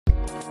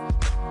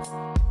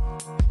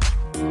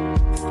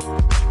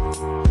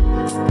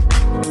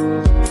Here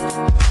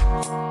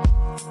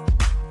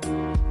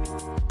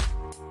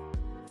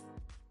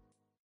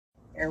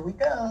we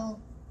go.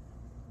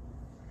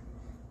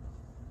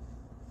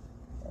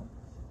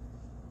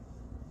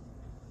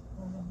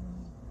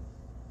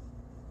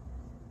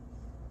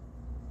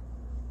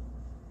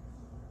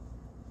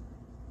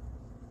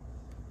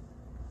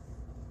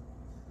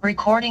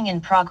 Recording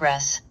in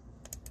progress.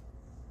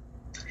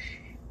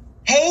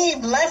 Hey,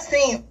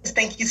 blessings.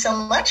 Thank you so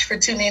much for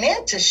tuning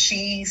in to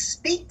She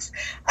Speaks.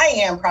 I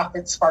am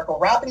Prophet Sparkle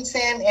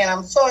Robinson, and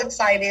I'm so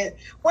excited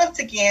once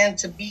again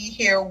to be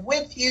here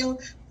with you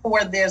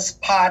for this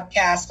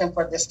podcast and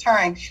for this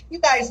time. You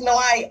guys know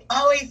I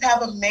always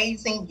have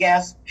amazing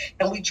guests,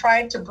 and we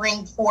try to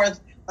bring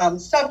forth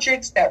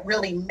subjects that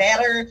really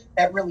matter,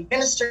 that really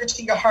minister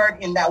to your heart,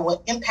 and that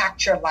will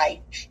impact your life.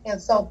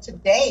 And so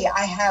today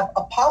I have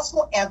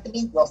Apostle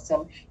Anthony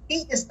Wilson.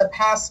 He is the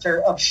pastor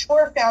of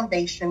Shore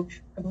Foundation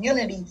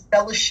Community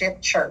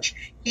Fellowship Church.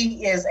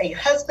 He is a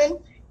husband.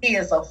 He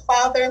is a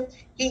father.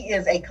 He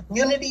is a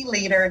community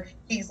leader.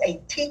 He's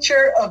a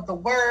teacher of the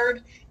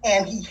word,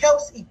 and he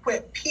helps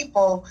equip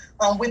people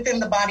within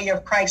the body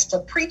of Christ to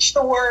preach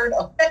the word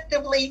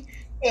effectively.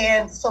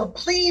 And so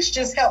please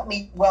just help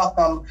me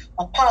welcome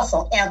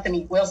Apostle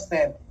Anthony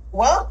Wilson.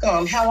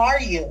 Welcome. How are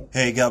you?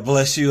 Hey, God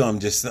bless you. I'm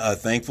just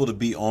thankful to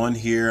be on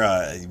here.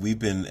 We've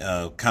been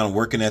kind of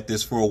working at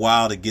this for a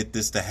while to get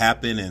this to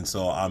happen. And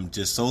so I'm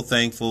just so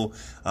thankful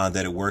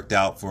that it worked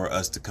out for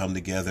us to come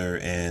together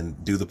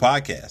and do the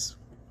podcast.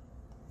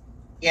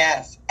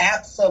 Yes,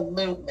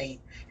 absolutely.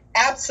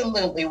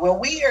 Absolutely. Well,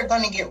 we are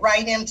going to get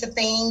right into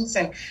things.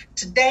 And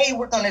today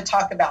we're going to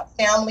talk about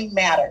family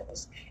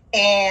matters.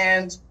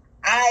 And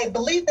I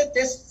believe that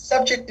this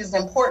subject is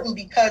important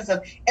because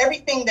of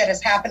everything that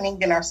is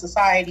happening in our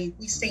society.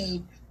 We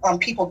see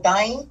people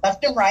dying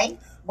left and right.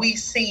 We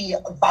see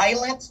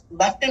violence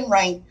left and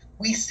right.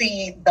 We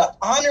see the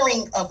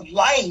honoring of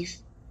life,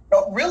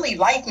 but really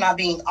life not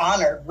being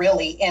honored,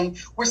 really. And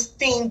we're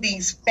seeing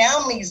these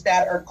families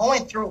that are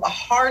going through a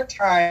hard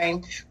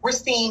time. We're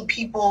seeing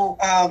people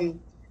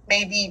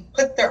maybe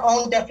put their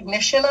own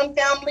definition on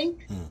family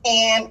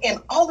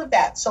and all of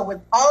that. So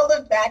with all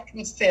of that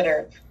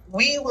considered,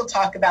 we will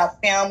talk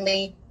about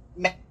family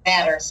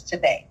matters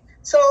today.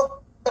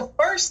 So the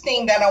first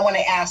thing that I want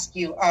to ask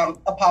you,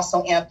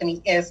 Apostle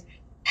Anthony, is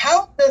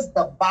how does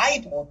the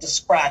Bible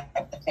describe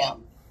the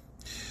family?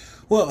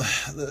 Well,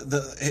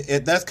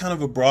 that's kind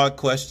of a broad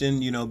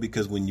question,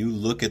 because when you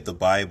look at the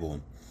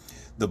Bible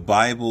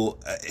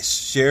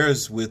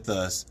shares with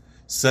us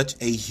such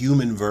a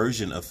human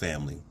version of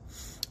family.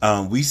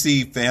 We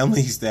see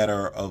families that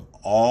are of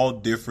all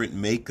different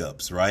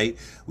makeups, right?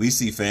 We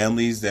see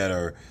families that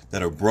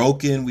are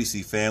broken. We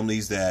see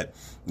families that,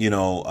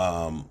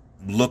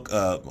 look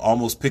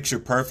almost picture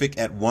perfect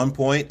at one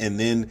point and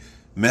then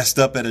messed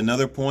up at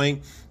another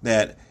point.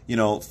 That,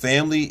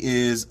 family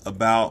is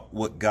about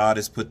what God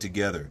has put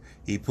together.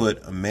 He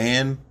put a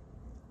man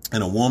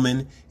and a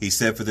woman. He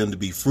said for them to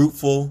be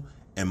fruitful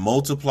and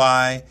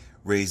multiply,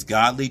 raise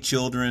godly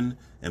children,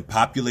 and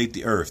populate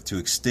the earth, to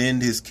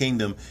extend his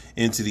kingdom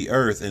into the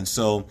earth. And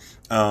so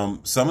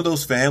some of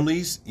those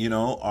families,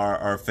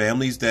 are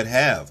families that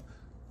have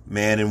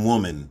man and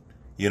woman,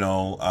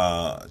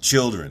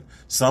 children.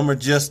 Some are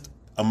just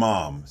a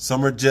mom.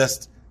 Some are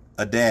just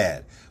a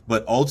dad.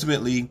 But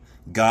ultimately,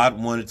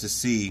 God wanted to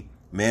see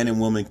man and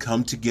woman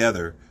come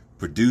together,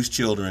 produce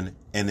children,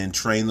 and then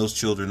train those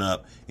children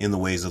up in the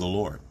ways of the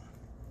Lord.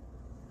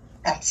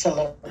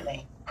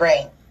 Absolutely.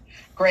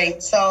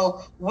 Great.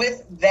 So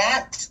with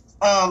that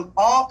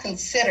all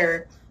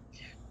considered,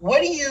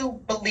 what do you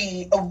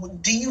believe?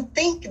 Do you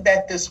think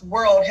that this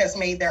world has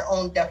made their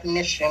own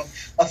definition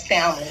of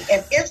family?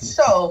 And if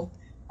so,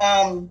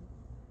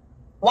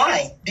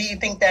 why do you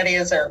think that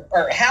is?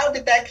 Or how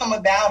did that come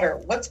about? Or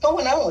what's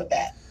going on with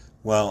that?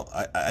 Well,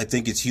 I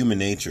think it's human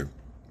nature.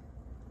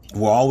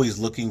 We're always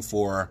looking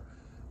for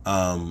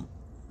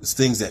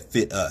things that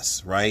fit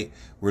us, right?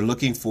 We're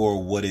looking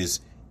for what is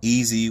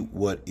easy,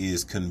 what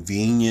is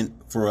convenient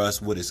for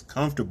us, what is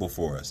comfortable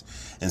for us.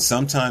 And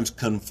sometimes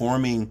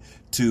conforming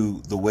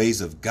to the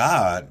ways of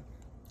God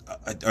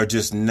are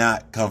just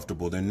not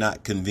comfortable. They're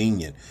not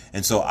convenient.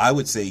 And so I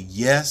would say,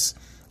 yes,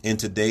 in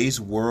today's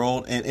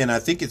world, and I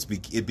think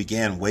it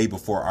began way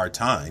before our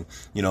time.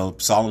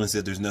 Solomon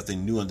said there's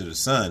nothing new under the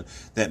sun,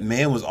 that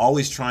man was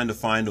always trying to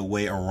find a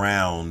way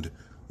around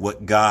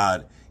what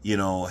God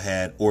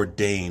had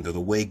ordained, or the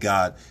way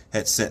God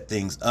had set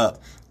things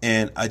up.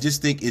 And I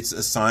just think it's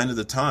a sign of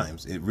the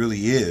times. It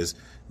really is,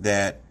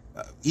 that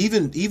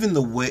even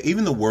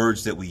the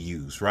words that we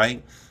use,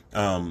 right?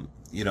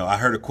 I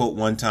heard a quote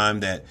one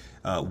time that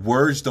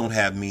words don't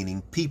have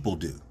meaning, people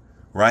do,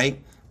 right?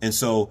 And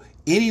so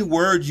any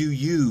word you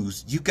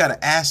use, you got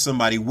to ask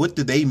somebody, what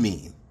do they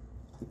mean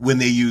when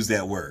they use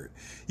that word?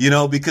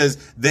 Because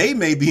they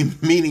may be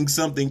meaning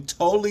something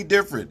totally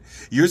different.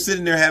 You're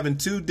sitting there having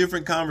two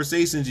different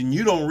conversations and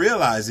you don't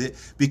realize it,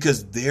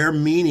 because their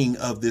meaning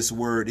of this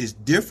word is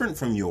different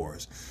from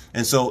yours.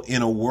 And so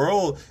in a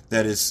world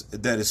that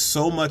is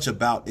so much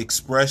about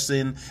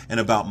expressing and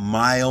about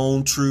my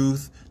own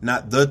truth,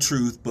 not the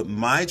truth, but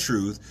my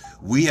truth,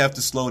 we have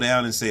to slow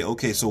down and say,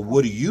 okay, so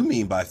what do you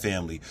mean by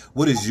family?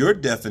 What is your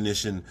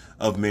definition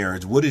of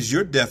marriage? What is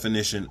your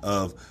definition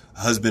of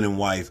husband and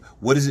wife?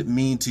 What does it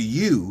mean to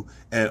you?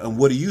 And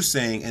what are you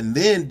saying? And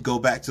then go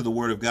back to the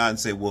Word of God and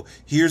say, well,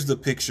 here's the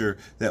picture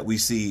that we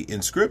see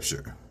in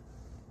Scripture.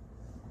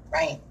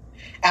 Right.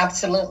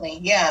 Absolutely.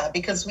 Yeah.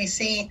 Because we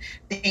see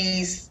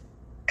these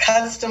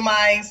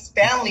customized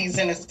families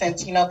in a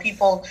sense,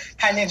 people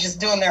kind of just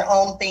doing their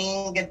own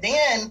thing. And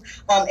then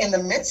in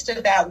the midst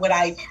of that, what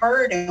I've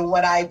heard and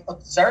what I've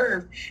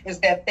observed is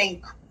that they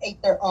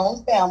create their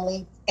own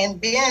family and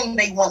then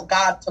they want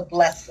God to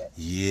bless it.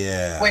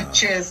 Yeah.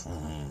 Which is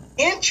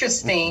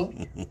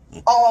interesting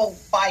all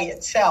by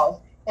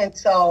itself. And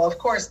so, of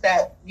course,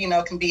 that,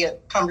 can be a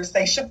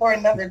conversation for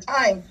another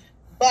time.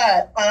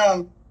 But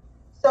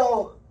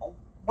so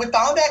with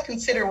all that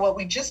considered, what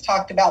we just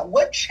talked about,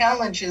 what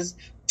challenges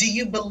do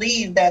you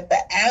believe that the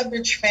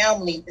average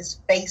family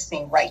is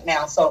facing right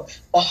now? So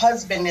the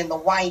husband and the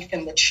wife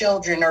and the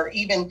children, or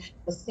even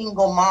the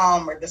single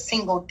mom or the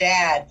single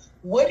dad,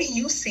 what do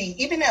you see,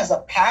 even as a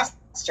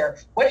pastor,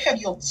 what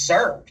have you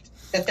observed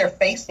that they're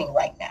facing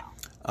right now?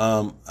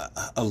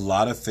 A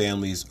lot of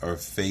families are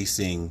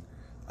facing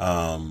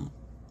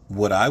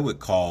what I would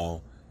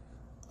call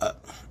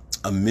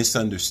a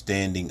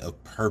misunderstanding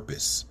of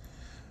purpose,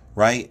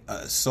 right?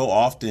 So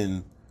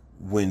often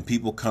when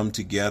people come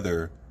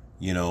together,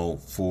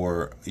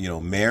 for,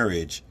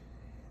 marriage,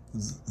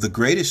 the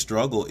greatest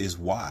struggle is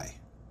why.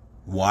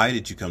 Why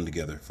did you come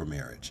together for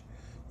marriage?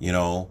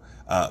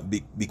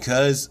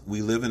 Because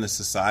we live in a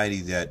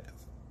society that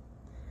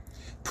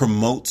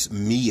promotes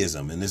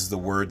meism. And this is the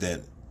word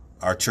that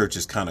our church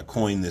has kind of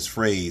coined, this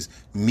phrase,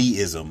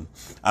 meism.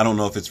 I don't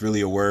know if it's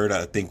really a word.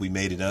 I think we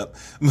made it up.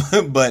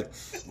 But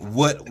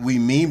what we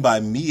mean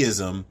by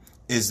meism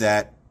is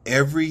that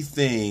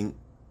everything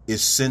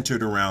is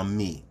centered around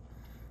me.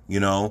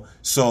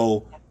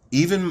 So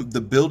even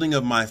the building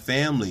of my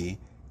family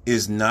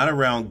is not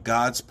around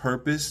God's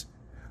purpose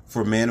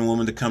for man and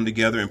woman to come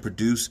together and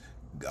produce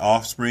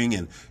offspring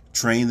and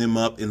train them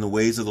up in the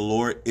ways of the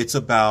Lord. It's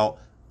about,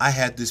 I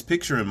had this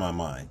picture in my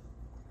mind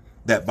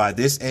that by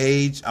this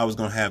age, I was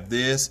going to have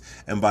this,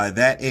 and by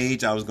that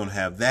age, I was going to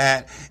have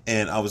that,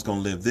 and I was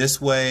going to live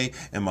this way,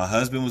 and my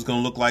husband was going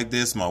to look like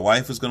this, my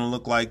wife was going to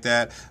look like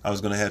that, I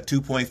was going to have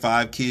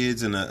 2.5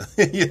 kids, and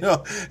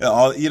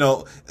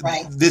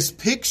right. This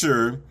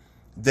picture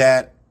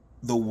that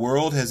the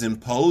world has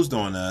imposed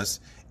on us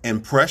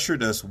and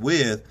pressured us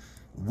with,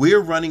 we're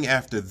running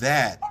after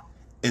that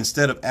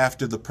instead of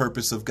after the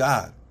purpose of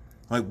God.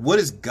 Like, what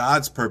is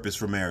God's purpose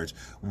for marriage?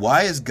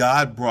 Why has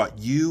God brought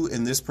you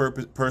and this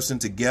person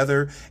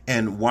together?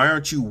 And why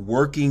aren't you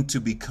working to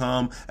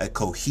become a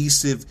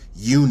cohesive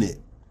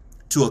unit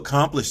to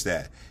accomplish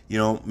that? Me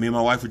and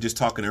my wife were just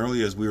talking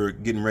earlier as we were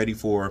getting ready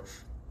for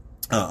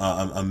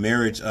a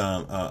marriage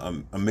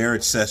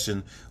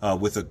session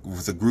with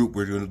a group.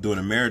 We're doing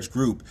a marriage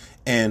group,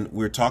 and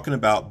we're talking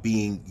about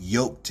being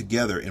yoked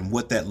together and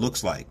what that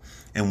looks like.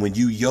 And when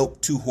you yoke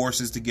two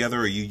horses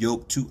together or you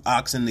yoke two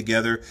oxen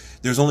together,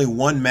 there's only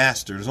one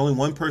master. There's only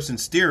one person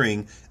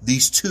steering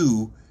these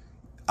two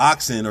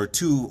oxen or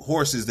two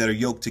horses that are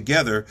yoked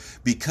together,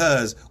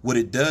 because what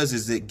it does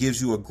is it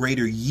gives you a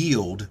greater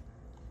yield,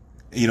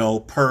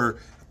 per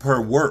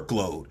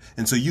workload.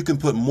 And so you can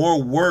put more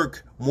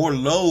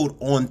load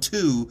on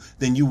two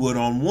than you would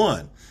on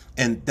one.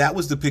 And that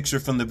was the picture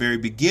from the very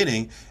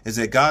beginning, is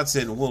that God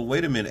said, well,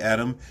 wait a minute,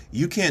 Adam,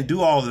 you can't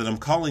do all that I'm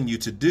calling you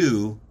to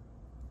do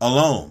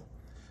alone.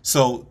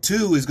 So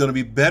two is going to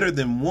be better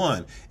than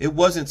one. It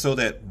wasn't so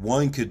that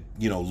one could,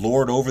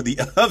 lord over the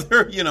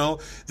other,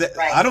 that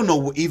right. I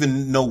don't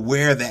even know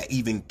where that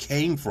even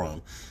came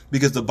from,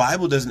 because the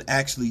Bible doesn't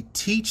actually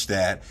teach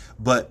that.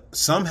 But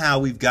somehow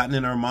we've gotten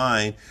in our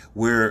mind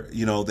where,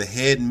 the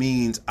head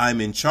means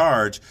I'm in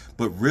charge.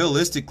 But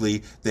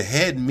realistically, the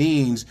head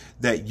means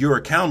that you're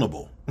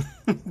accountable.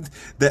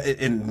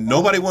 And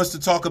nobody wants to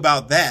talk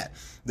about that.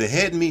 The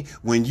head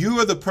when you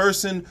are the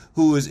person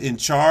who is in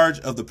charge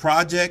of the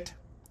project,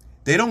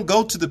 they don't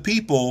go to the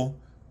people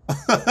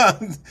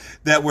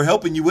that were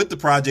helping you with the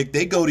project.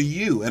 They go to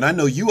you. And I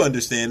know you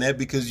understand that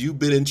because you've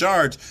been in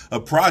charge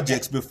of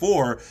projects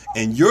before,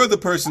 and you're the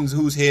person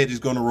whose head is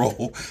going to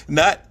roll,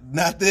 not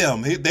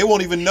them. They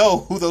won't even know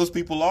who those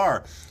people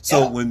are.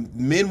 So when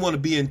men want to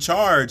be in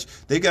charge,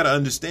 they got to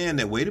understand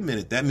that, wait a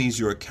minute, that means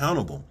you're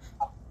accountable.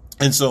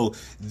 And so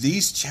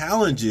these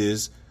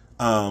challenges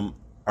are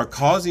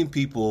causing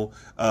people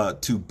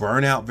to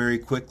burn out very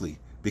quickly,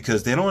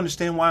 because they don't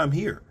understand why I'm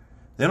here.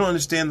 They don't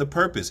understand the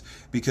purpose,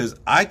 because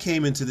I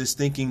came into this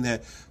thinking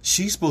that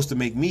she's supposed to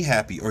make me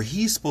happy, or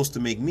he's supposed to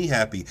make me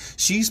happy.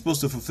 She's supposed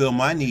to fulfill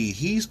my need.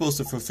 He's supposed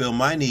to fulfill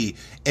my need.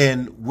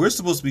 And we're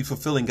supposed to be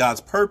fulfilling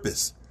God's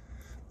purpose.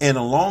 And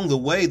along the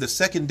way, the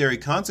secondary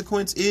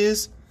consequence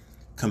is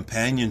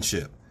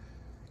companionship,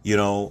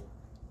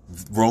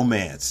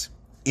 romance,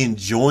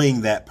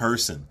 enjoying that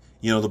person.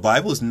 The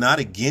Bible is not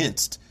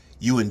against,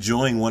 you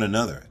enjoying one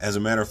another. As a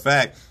matter of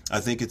fact, I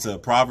think it's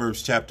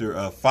Proverbs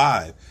chapter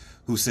 5,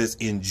 who says,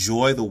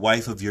 enjoy the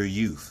wife of your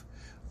youth,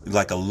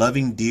 like a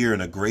loving deer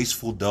and a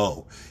graceful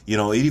doe. You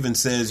know, it even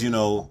says, you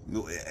know,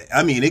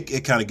 I mean,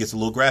 it kind of gets a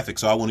little graphic,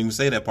 so I won't even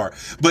say that part.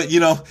 But,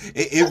 you know,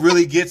 it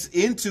really gets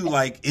into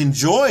like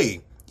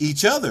enjoy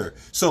each other.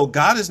 So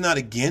God is not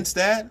against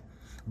that.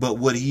 But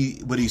what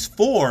he's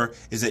for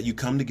is that you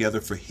come together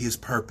for his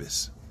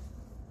purpose.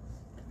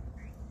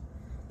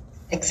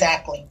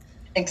 Exactly.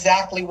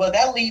 Well,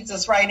 that leads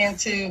us right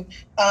into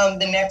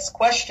the next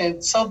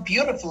question so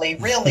beautifully,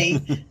 really,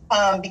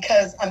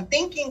 because I'm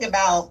thinking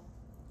about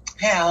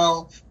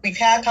how we've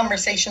had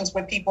conversations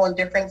with people in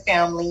different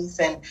families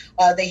and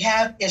they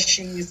have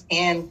issues.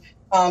 And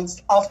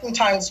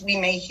oftentimes we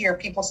may hear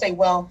people say,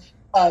 well,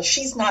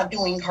 she's not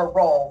doing her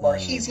role or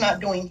he's not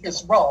doing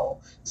his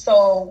role.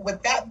 So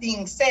with that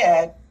being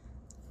said,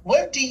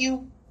 what do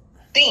you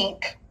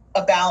think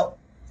about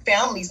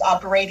families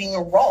operating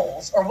in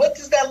roles, or what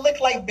does that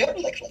look like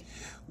biblically?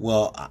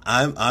 Well,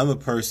 I'm a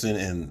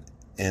person,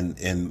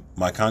 and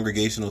my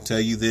congregation will tell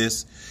you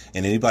this,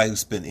 and anybody who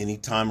spent any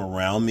time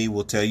around me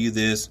will tell you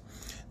this,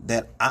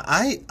 that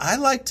I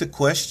like to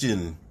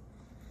question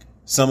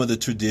some of the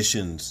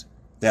traditions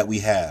that we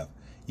have,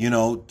 you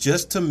know,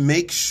 just to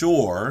make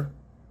sure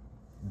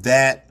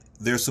that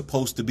they're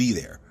supposed to be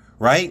there,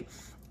 right?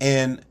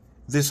 And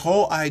this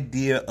whole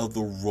idea of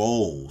the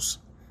roles,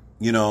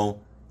 you know,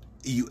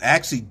 you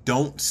actually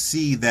don't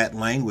see that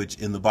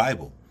language in the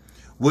Bible.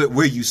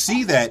 Where you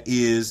see that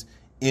is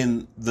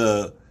in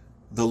the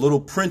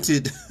little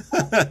printed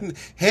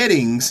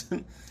headings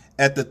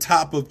at the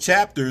top of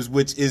chapters,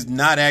 which is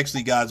not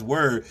actually God's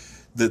word.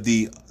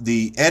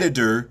 The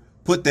editor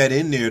put that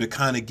in there to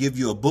kind of give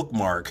you a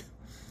bookmark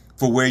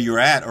for where you're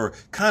at, or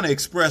kind of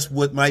express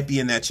what might be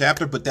in that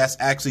chapter, but that's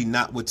actually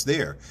not what's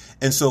there.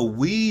 And so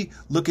we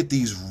look at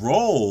these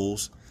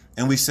roles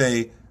and we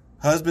say,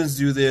 husbands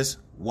do this,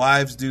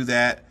 wives do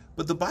that,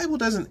 but the Bible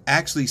doesn't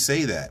actually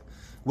say that.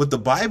 What the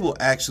Bible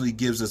actually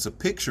gives us a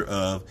picture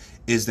of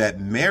is that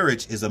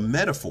marriage is a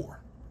metaphor,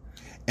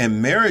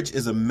 and marriage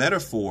is a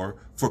metaphor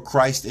for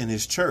Christ and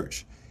his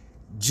church.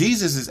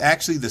 Jesus is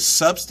actually the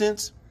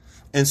substance.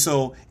 And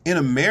so in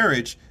a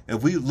marriage,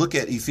 if we look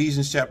at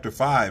Ephesians chapter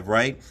 5,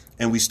 right,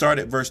 and we start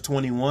at verse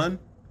 21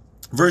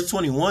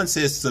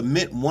 says,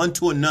 submit one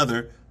to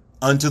another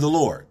unto the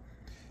Lord.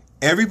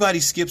 Everybody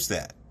skips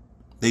that.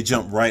 They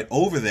jump right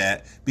over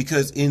that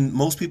because in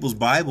most people's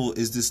Bible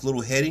is this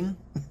little heading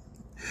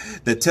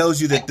that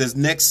tells you that this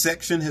next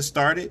section has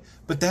started,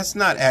 but that's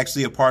not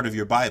actually a part of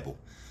your Bible.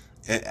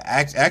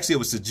 Actually, I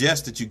would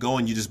suggest that you go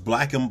and you just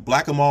black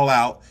them all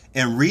out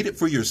and read it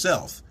for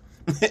yourself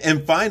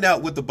and find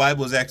out what the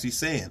Bible is actually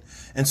saying.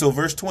 And so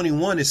verse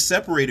 21 is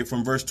separated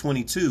from verse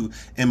 22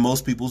 in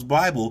most people's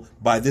Bible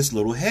by this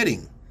little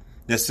heading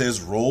that says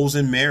roles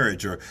in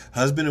marriage or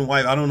husband and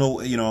wife. I don't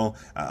know, you know,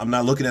 I'm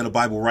not looking at a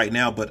Bible right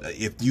now, but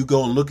if you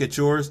go and look at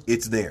yours,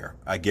 it's there.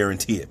 I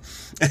guarantee it.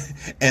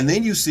 And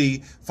then you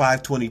see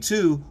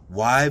 5:22,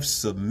 wives,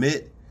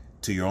 submit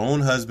to your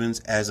own husbands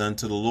as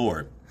unto the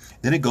Lord.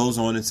 Then it goes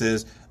on and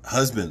says,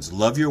 husbands,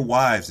 love your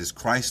wives as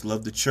Christ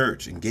loved the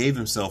church and gave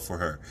himself for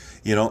her,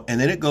 you know.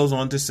 And then it goes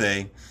on to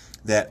say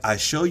that I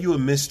show you a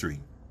mystery,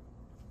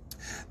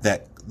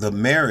 that the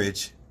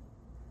marriage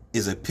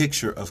is a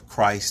picture of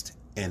Christ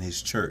and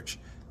his church.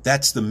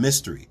 That's the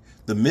mystery.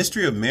 The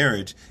mystery of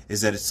marriage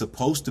is that it's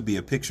supposed to be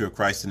a picture of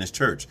Christ and his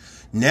church.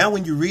 Now,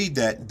 when you read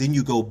that, then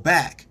you go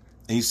back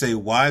and you say,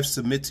 wives,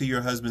 submit to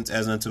your husbands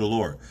as unto the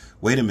Lord.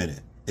 Wait a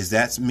minute. Does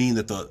that mean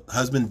that the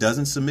husband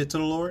doesn't submit to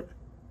the Lord?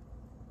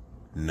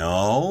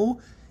 No.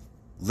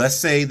 Let's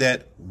say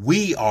that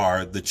we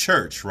are the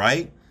church,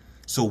 right?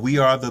 So we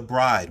are the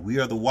bride. We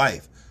are the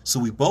wife. So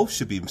we both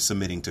should be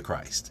submitting to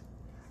Christ.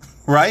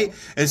 Right?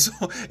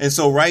 And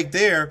so right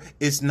there,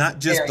 it's not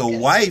just the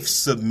wife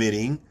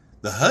submitting,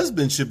 the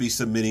husband should be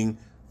submitting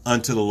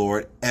unto the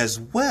Lord as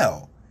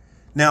well.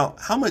 Now,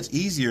 how much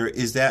easier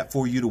is that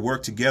for you to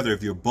work together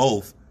if you're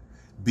both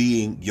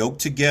being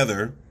yoked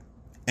together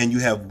and you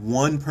have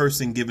one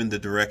person giving the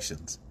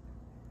directions?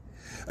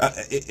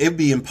 It'd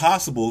be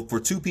impossible for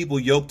two people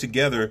yoked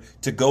together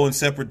to go in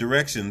separate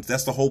directions.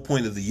 That's the whole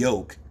point of the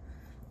yoke,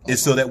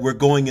 is so that we're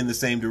going in the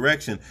same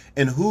direction.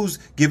 And who's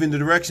giving the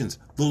directions?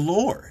 The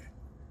Lord.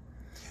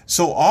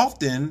 So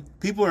often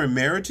people are in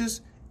marriages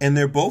and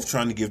they're both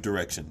trying to give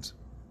directions,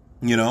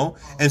 you know,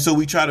 and so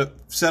we try to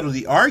settle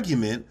the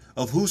argument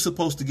of who's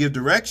supposed to give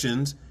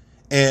directions.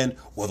 And,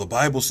 well, the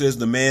Bible says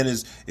the man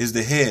is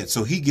the head,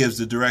 so he gives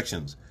the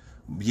directions.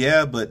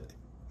 Yeah, but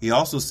he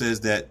also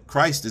says that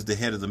Christ is the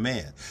head of the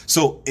man.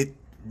 So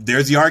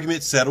there's the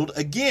argument settled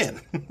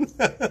again.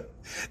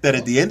 That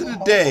at the end of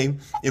the day,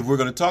 if we're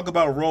going to talk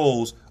about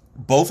roles,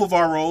 both of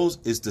our roles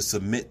is to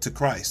submit to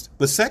Christ.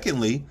 But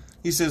secondly,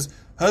 he says,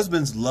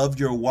 husbands, love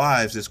your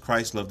wives as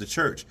Christ loved the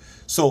church.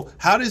 So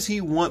how does he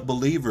want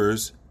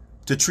believers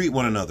to treat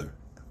one another?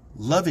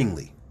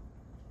 Lovingly.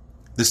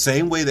 The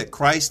same way that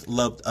Christ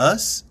loved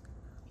us,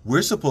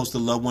 we're supposed to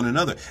love one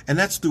another. And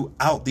that's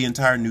throughout the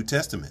entire New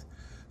Testament.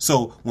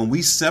 So when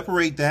we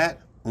separate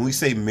that when we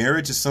say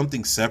marriage is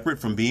something separate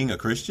from being a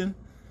Christian?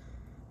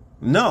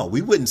 No,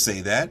 we wouldn't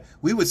say that.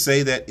 We would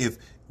say that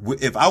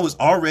if I was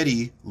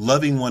already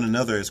loving one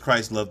another as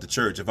Christ loved the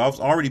church, if I was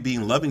already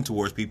being loving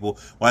towards people,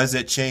 why does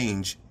that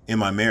change in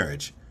my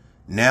marriage?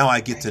 Now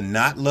I get to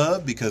not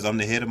love because I'm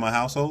the head of my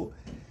household.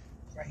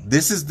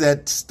 This is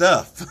that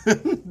stuff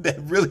that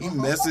really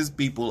messes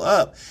people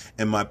up.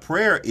 And my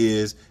prayer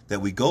is that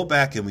we go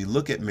back and we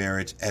look at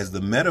marriage as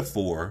the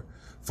metaphor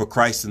for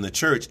Christ and the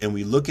church, and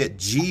we look at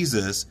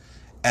Jesus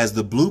as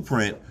the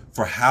blueprint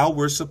for how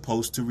we're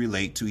supposed to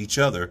relate to each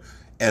other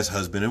as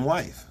husband and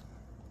wife.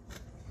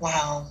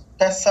 Wow,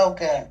 that's so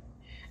good.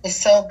 It's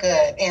so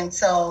good. And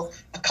so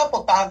a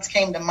couple thoughts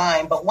came to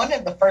mind, but one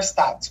of the first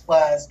thoughts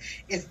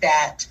is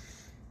that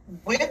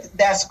with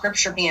that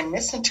scripture being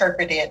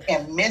misinterpreted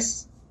and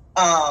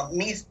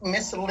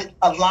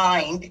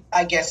misaligned,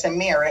 I guess, in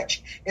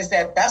marriage, is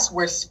that's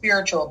where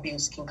spiritual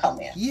abuse can come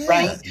in,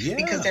 right? Yeah.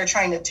 Because they're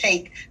trying to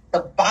take the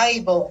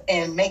Bible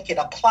and make it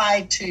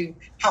apply to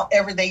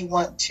however they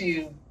want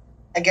to,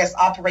 I guess,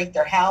 operate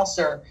their house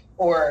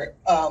or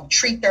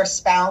treat their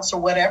spouse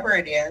or whatever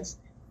it is.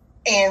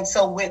 And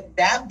so with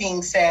that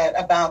being said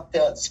about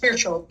the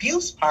spiritual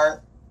abuse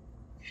part,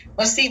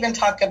 let's even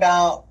talk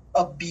about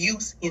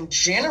abuse in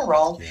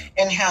general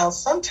and how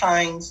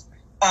sometimes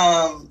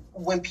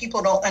when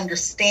people don't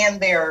understand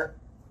their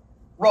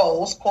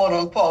roles, quote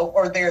unquote,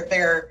 or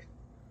their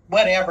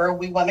whatever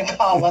we want to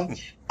call them,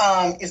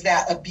 is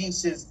that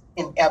abuse is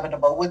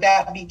inevitable. Would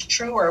that be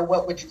true, or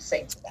what would you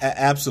say to that?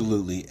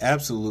 Absolutely.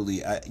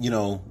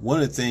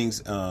 One of the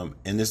things, and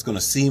it's going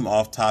to seem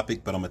off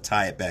topic, but I'm going to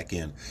tie it back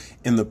in.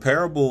 In the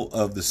parable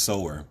of the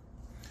sower,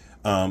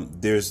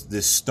 there's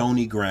this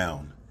stony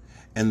ground,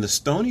 and the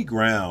stony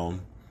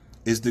ground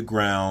is the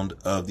ground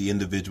of the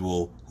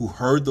individual who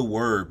heard the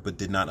word but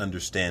did not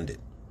understand it.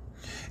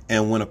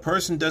 And when a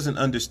person doesn't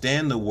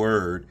understand the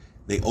word,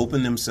 they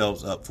open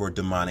themselves up for a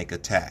demonic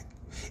attack.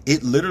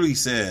 It literally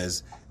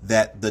says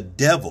that the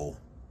devil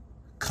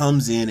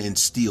comes in and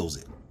steals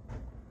it,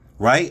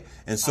 right?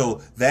 And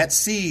so that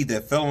seed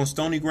that fell on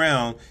stony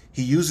ground,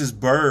 he uses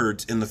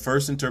birds in the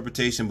first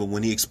interpretation, but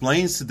when he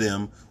explains to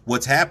them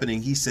what's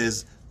happening, he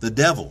says the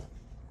devil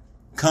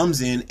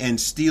comes in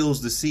and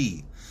steals the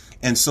seed.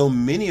 And so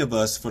many of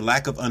us, for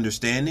lack of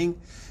understanding,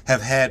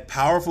 have had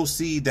powerful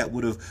seed that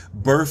would have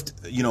birthed,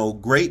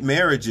 great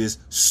marriages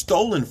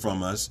stolen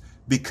from us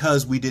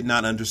because we did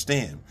not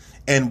understand.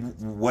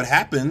 And what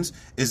happens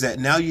is that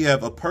now you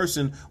have a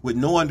person with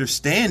no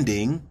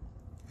understanding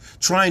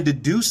trying to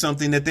do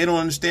something that they don't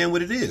understand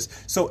what it is.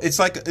 So it's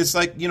like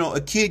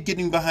a kid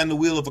getting behind the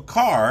wheel of a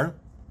car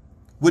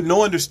with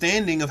no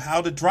understanding of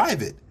how to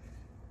drive it.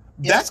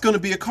 Yeah. That's going to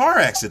be a car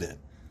accident.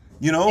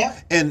 Yeah.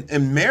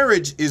 And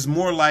marriage is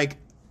more like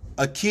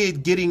a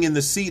kid getting in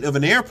the seat of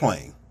an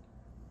airplane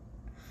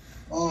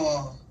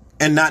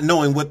and not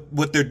knowing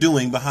what they're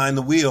doing behind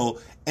the wheel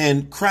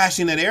and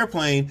crashing that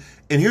airplane.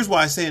 And here's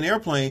why I say an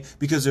airplane,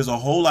 because there's a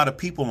whole lot of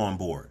people on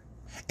board.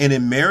 And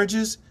in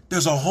marriages,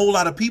 there's a whole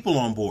lot of people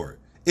on board.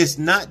 It's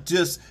not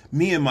just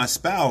me and my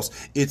spouse.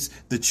 It's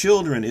the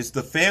children. It's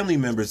the family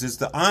members. It's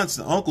the aunts,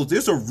 the uncles.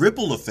 There's a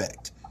ripple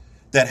effect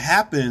that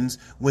happens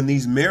when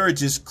these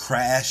marriages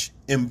crash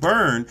and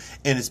burn,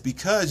 and it's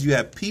because you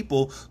have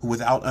people who,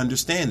 without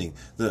understanding,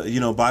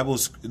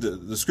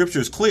 the scripture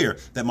is clear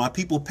that my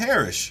people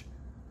perish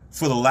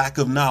for the lack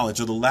of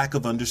knowledge or the lack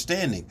of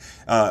understanding.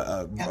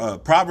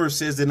 Proverbs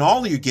says, in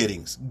all your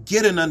gettings,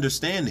 get an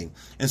understanding.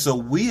 And so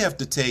we have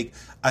to take,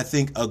 I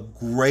think, a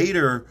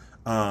greater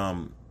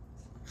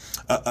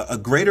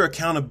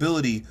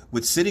accountability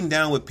with sitting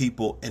down with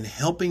people and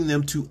helping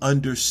them to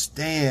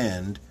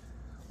understand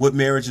what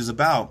marriage is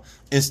about,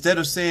 instead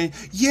of saying,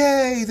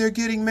 yay, they're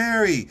getting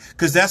married,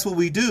 because that's what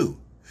we do.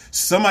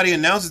 Somebody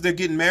announces they're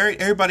getting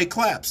married, everybody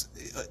claps.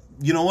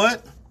 You know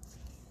what?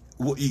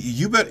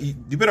 You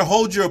better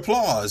hold your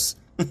applause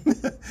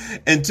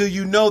until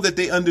you know that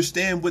they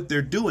understand what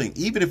they're doing.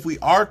 Even if we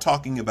are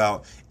talking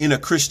about in a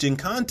Christian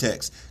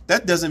context,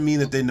 that doesn't mean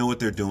that they know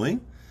what they're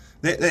doing.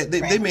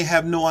 They may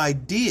have no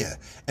idea.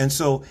 And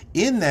so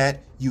in that,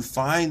 you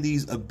find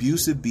these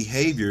abusive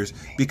behaviors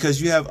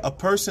because you have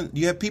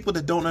people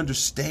that don't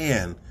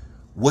understand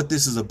what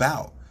this is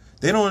about.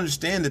 They don't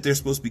understand that they're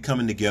supposed to be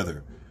coming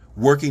together,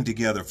 working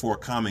together for a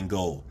common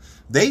goal.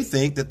 They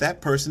think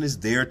that person is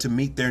there to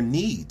meet their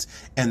needs.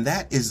 And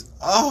that is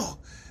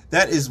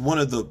one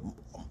of the,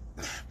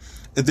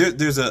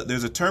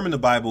 there's a term in the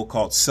Bible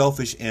called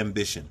selfish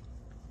ambition.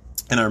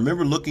 And I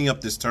remember looking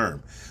up this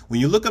term. When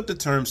you look up the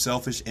term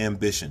selfish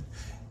ambition,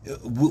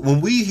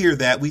 when we hear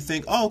that, we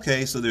think, oh,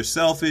 okay, so they're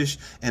selfish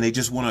and they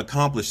just want to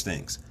accomplish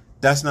things.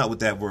 That's not what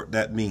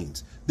that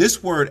means.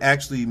 This word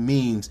actually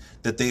means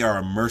that they are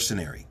a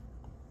mercenary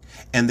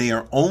and they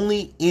are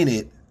only in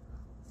it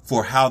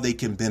for how they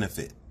can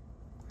benefit.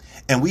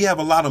 And we have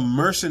a lot of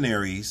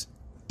mercenaries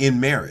in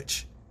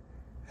marriage.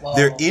 Wow.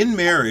 They're in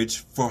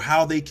marriage for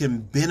how they can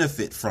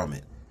benefit from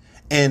it.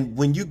 And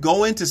when you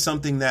go into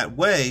something that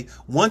way,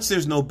 once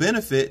there's no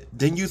benefit,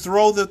 then you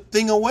throw the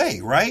thing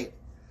away, right?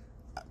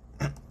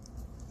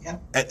 Yeah.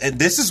 And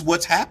this is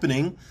what's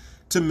happening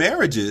to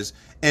marriages.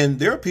 And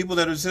there are people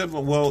that are saying,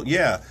 well,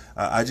 yeah,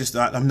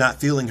 I'm not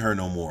feeling her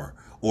no more.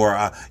 Or,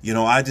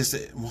 I just,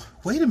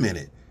 wait a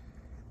minute.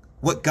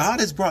 What God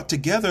has brought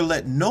together,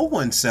 let no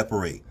one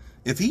separate.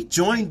 If he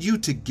joined you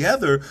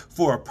together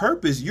for a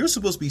purpose, you're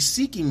supposed to be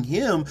seeking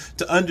him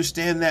to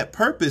understand that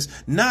purpose,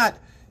 not,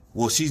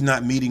 well, she's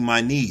not meeting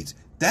my needs.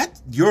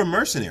 You're a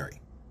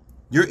mercenary.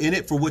 You're in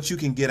it for what you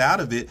can get out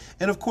of it.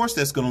 And of course,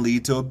 that's going to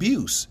lead to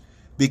abuse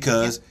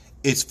because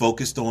it's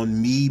focused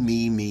on me,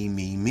 me, me,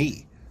 me,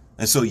 me.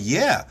 And so,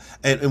 yeah.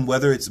 And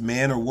whether it's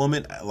man or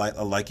woman,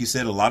 like you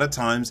said, a lot of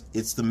times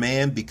it's the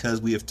man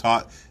because we have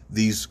taught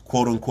these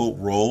quote unquote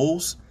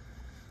roles,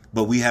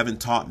 but we haven't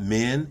taught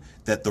men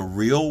that the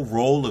real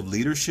role of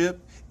leadership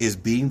is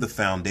being the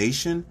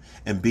foundation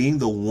and being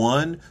the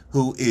one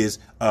who is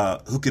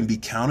who can be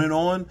counted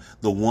on,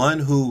 the one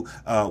who,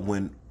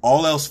 when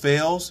all else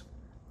fails,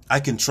 I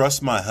can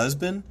trust my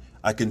husband.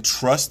 I can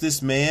trust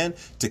this man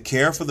to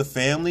care for the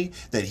family,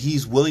 that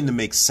he's willing to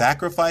make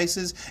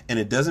sacrifices, and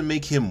it doesn't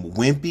make him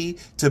wimpy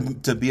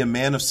to be a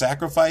man of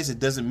sacrifice. It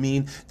doesn't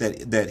mean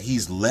that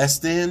he's less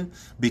than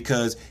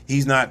because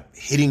he's not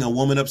hitting a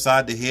woman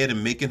upside the head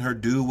and making her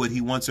do what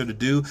he wants her to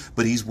do,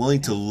 but he's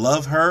willing to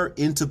love her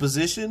into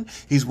position.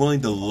 He's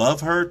willing to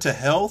love her to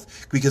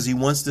health because he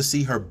wants to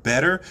see her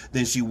better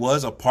than she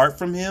was apart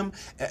from him.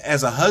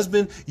 As a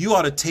husband, you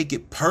ought to take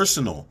it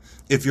personal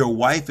if your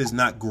wife is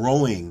not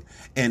growing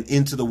and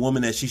into the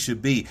woman that she should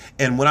be.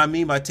 And what I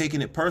mean by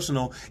taking it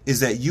personal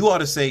is that you ought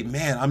to say,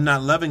 man, I'm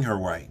not loving her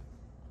right.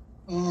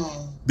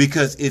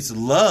 Because it's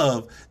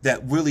love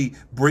that really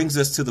brings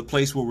us to the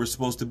place where we're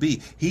supposed to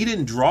be. He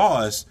didn't draw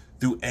us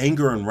through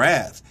anger and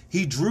wrath.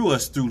 He drew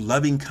us through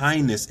loving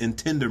kindness and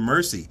tender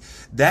mercy.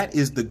 That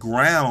is the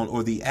ground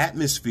or the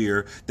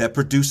atmosphere that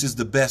produces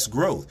the best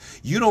growth.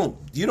 You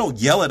don't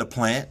yell at a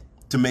plant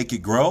to make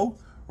it grow,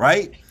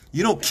 right?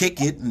 You don't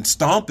kick it and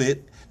stomp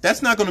it.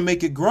 That's not going to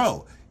make it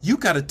grow. You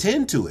got to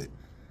tend to it.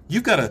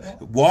 You got to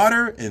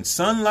water and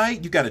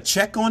sunlight. You got to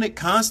check on it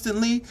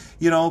constantly.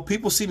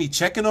 People see me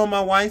checking on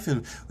my wife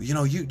and,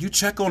 you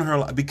check on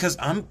her because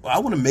I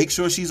want to make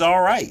sure she's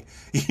all right,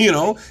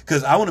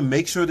 because I want to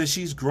make sure that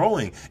she's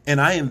growing, and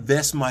I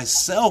invest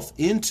myself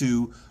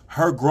into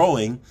her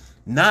growing,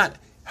 not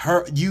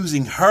her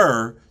using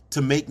her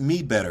to make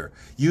me better,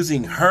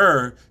 using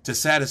her to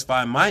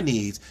satisfy my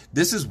needs.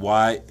 This is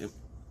why.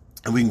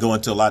 And we can go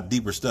into a lot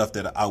deeper stuff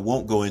that I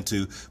won't go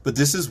into, but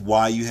this is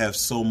why you have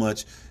so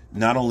much,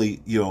 not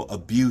only,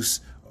 abuse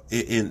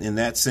in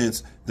that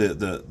sense,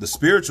 the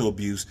spiritual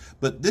abuse,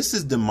 but this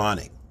is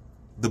demonic.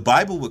 The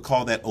Bible would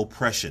call that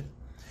oppression.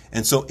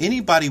 And so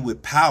anybody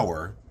with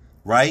power,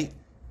 right,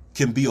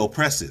 can be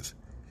oppressive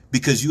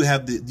because you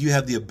have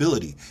the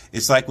ability.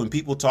 It's like when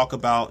people talk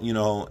about,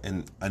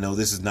 and I know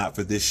this is not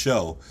for this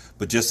show,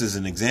 but just as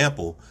an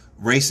example,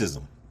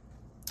 racism.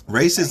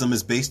 Racism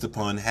is based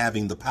upon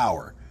having the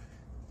power.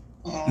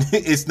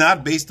 It's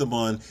not based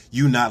upon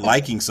you not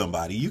liking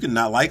somebody. You can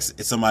not like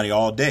somebody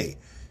all day.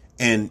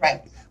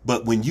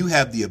 But when you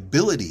have the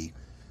ability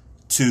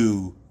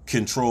to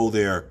control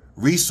their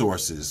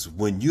resources,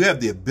 when you have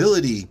the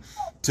ability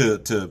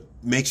to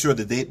make sure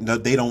that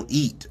they don't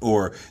eat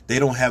or they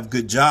don't have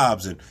good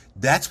jobs, and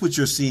that's what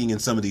you're seeing in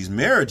some of these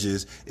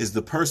marriages, is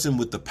the person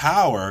with the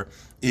power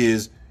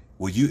is,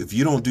 well, if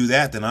you don't do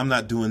that, then I'm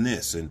not doing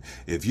this. And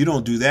if you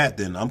don't do that,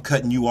 then I'm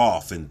cutting you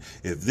off. And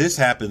if this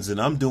happens, then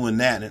I'm doing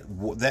that.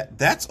 And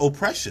that's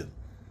oppression,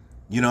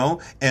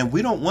 and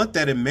we don't want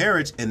that in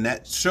marriage. And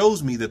that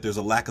shows me that there's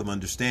a lack of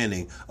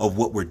understanding of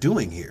what we're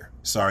doing here.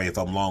 Sorry if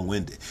I'm long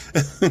winded.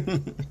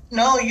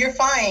 No, you're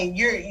fine.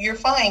 You're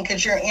fine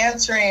because you're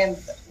answering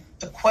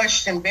the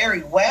question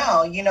very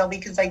well,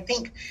 because I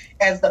think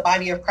as the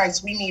body of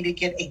Christ, we need to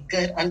get a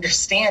good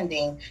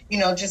understanding,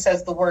 just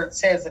as the word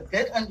says, a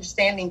good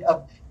understanding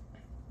of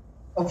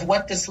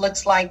what this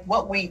looks like,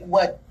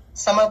 what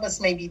some of us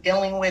may be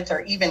dealing with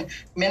or even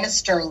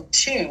ministering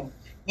to,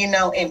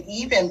 and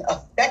even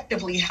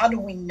effectively, how do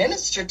we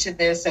minister to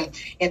this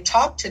and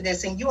talk to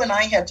this? And you and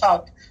I had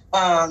talked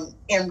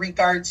in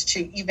regards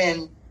to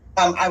even,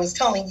 I was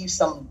telling you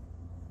some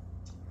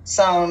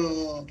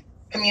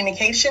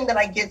communication that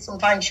I get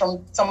sometimes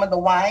from some of the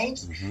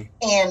wives,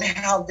 and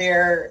how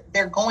they're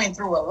going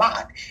through a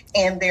lot,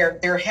 and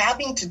they're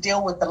having to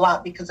deal with a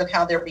lot because of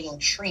how they're being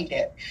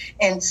treated.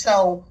 And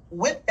so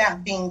with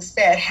that being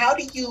said, how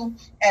do you,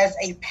 as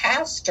a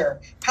pastor,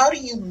 how do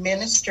you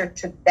minister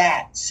to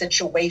that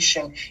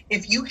situation?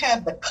 If you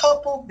have the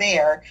couple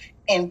there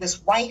and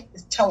this wife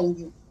is telling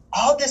you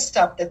all this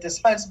stuff that this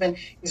husband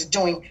is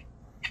doing,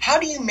 how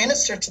do you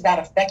minister to that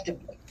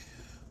effectively?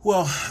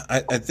 Well,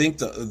 I think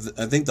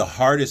the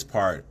hardest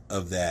part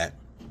of that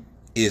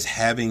is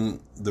having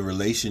the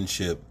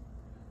relationship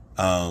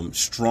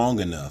strong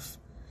enough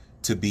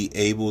to be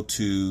able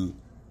to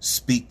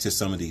speak to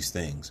some of these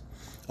things.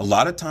 A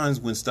lot of times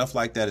when stuff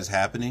like that is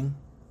happening,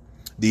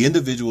 the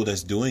individual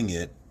that's doing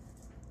it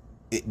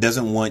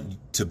doesn't want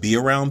to be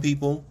around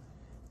people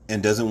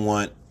and doesn't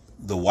want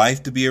the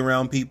wife to be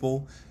around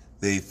people.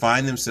 They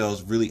find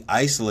themselves really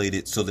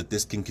isolated so that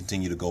this can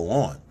continue to go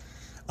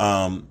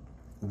on.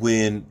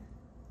 When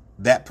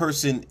that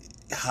person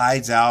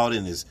hides out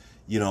and is,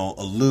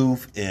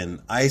 aloof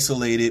and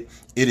isolated,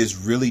 it is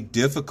really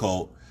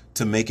difficult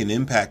to make an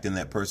impact in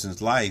that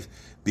person's life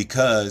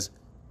because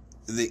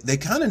they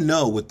kind of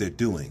know what they're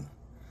doing.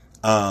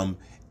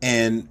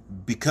 And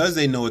because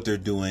they know what they're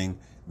doing,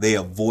 they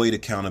avoid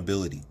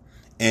accountability.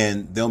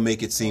 And they'll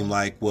make it seem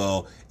like,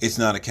 well, it's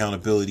not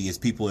accountability, it's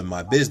people in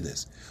my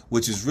business,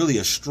 which is really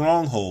a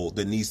stronghold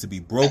that needs to be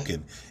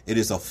broken. It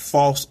is a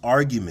false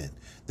argument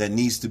that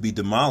needs to be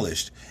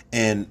demolished.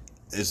 And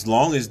as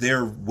long as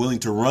they're willing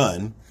to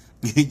run,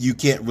 you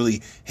can't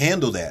really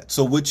handle that.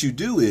 So what you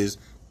do is,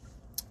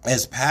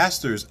 as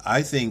pastors,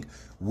 I think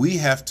we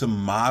have to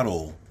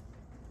model,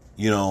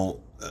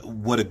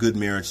 what a good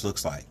marriage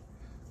looks like.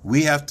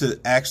 We have to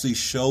actually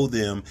show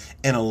them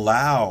and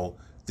allow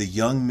the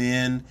young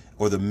men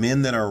or the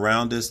men that are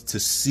around us to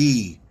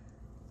see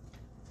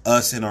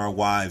us and our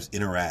wives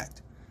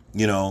interact.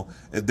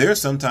 There are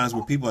some times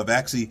where people have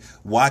actually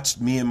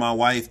watched me and my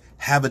wife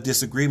have a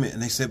disagreement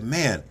and they said,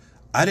 man,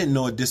 I didn't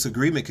know a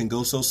disagreement can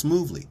go so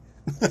smoothly.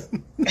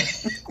 And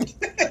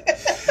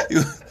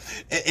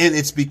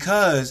it's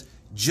because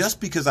just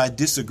because I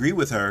disagree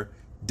with her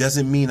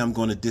doesn't mean I'm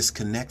going to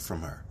disconnect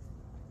from her.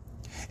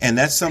 And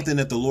that's something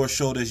that the Lord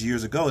showed us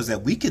years ago, is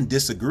that we can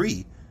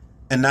disagree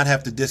and not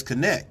have to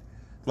disconnect.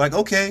 Like,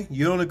 okay,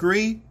 you don't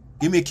agree?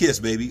 Give me a kiss,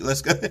 baby.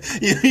 Let's go.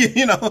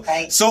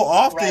 Right. So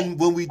often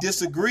when we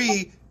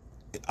disagree,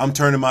 I'm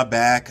turning my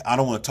back. I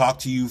don't want to talk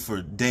to you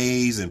for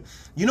days. And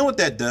you know what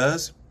that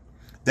does?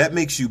 That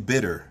makes you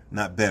bitter,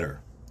 not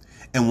better.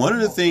 And one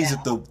of the things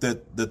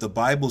that the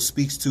Bible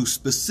speaks to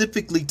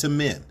specifically to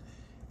men,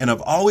 and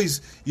I've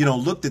always,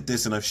 looked at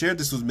this and I've shared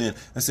this with men.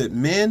 I said,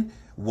 men,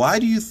 why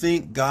do you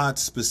think God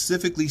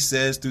specifically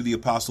says through the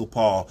Apostle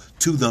Paul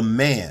to the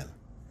man,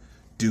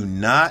 do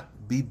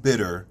not be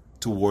bitter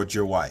towards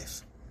your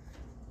wife?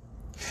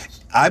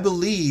 I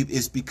believe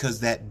it's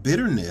because that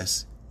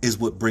bitterness is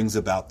what brings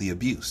about the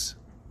abuse.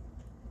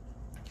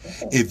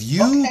 If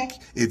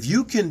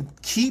you can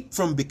keep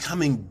from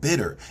becoming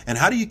bitter, and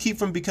how do you keep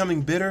from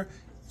becoming bitter?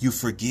 You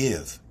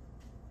forgive.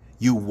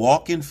 You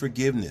walk in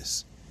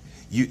forgiveness.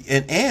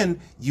 And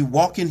you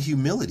walk in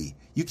humility.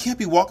 You can't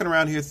be walking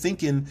around here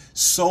thinking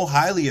so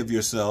highly of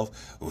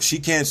yourself. Oh, she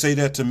can't say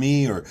that to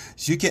me, or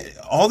she can't.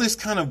 All this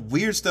kind of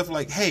weird stuff.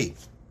 Like, hey,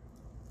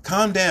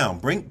 calm down.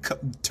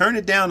 Turn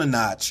it down a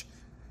notch.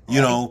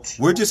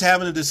 We're just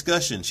having a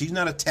discussion. She's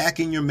not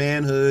attacking your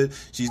manhood.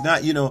 She's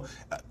not.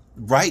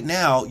 Right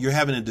now you're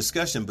having a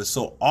discussion. But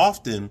so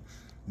often,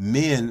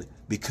 men,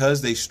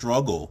 because they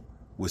struggle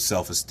with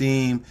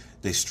self-esteem,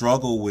 they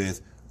struggle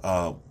with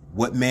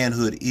what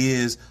manhood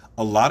is.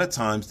 A lot of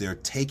times they're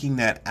taking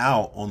that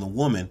out on the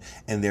woman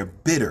and they're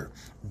bitter.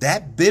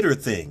 That bitter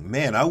thing,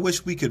 man, I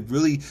wish we could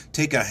really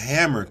take a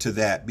hammer to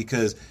that,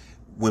 because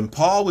when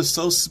Paul was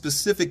so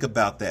specific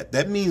about that,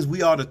 that means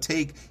we ought to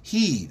take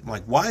heed.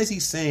 Like, why is he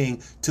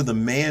saying to the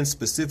man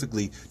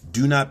specifically,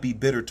 do not be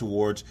bitter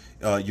towards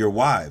your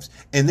wives?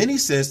 And then he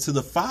says to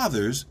the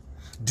fathers,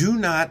 do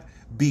not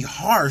be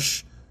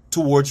harsh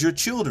towards your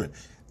children.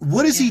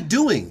 What is he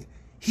doing?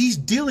 He's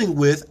dealing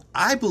with,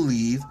 I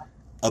believe,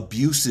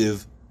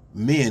 abusive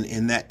men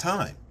in that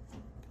time.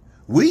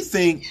 We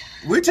think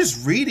we're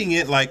just reading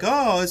it like,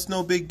 oh, it's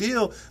no big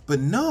deal. But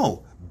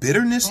no,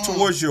 bitterness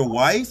towards your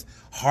wife,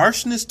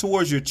 harshness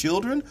towards your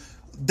children,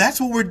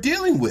 that's what we're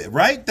dealing with,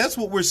 right? That's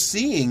what we're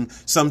seeing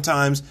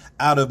sometimes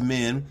out of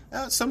men,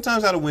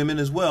 sometimes out of women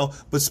as well,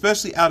 but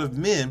especially out of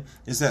men,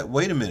 is that,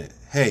 wait a minute,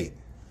 hey,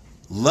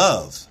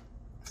 love,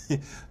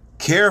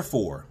 care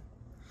for,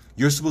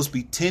 you're supposed to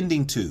be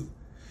tending to,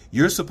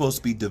 you're supposed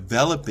to be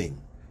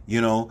developing.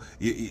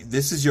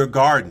 This is your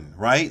garden,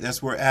 right?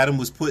 That's where Adam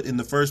was put in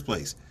the first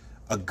place.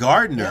 A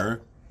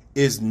gardener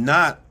is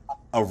not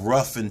a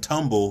rough and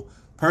tumble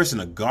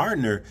person. A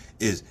gardener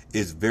is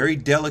very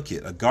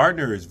delicate. A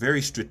gardener is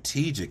very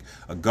strategic.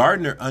 A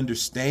gardener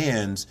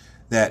understands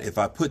that if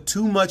I put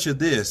too much of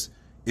this,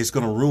 it's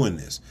going to ruin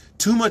this.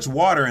 Too much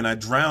water and I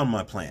drown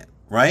my plant,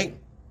 right?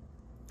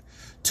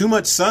 Too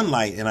much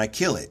sunlight and I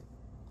kill it.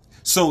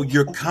 So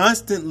you're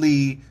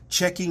constantly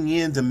checking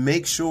in to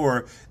make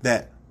sure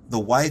that the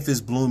wife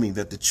is blooming,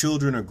 that the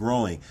children are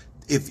growing.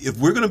 If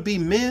we're going to be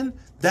men,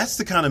 that's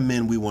the kind of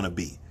men we want to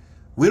be.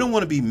 We don't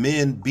want to be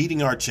men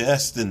beating our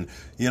chest and,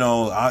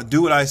 I'll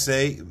do what I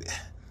say.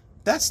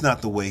 That's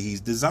not the way he's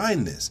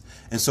designed this.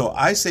 And so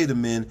I say to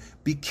men,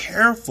 be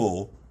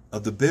careful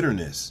of the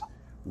bitterness.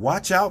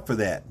 Watch out for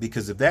that,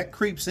 because if that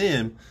creeps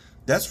in,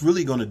 that's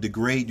really going to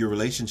degrade your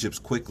relationships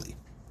quickly.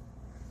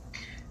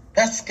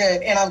 That's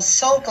good. And I'm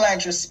so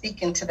glad you're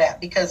speaking to that,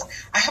 because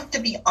I have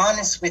to be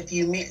honest with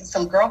you.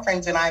 Some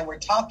girlfriends and I were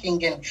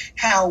talking, and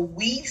how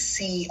we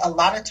see a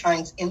lot of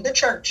times in the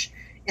church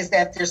is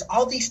that there's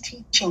all these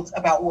teachings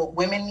about what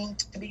women need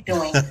to be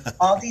doing,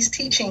 all these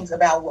teachings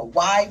about what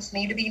wives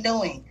need to be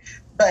doing.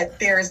 But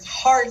there's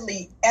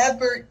hardly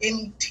ever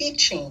any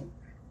teaching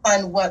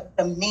on what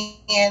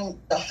the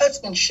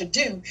husband should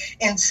do.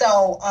 And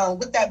so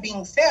with that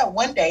being said,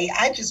 one day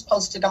I just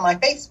posted on my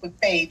Facebook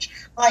page,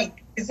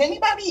 like, is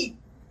anybody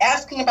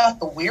asking about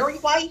the weary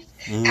wife,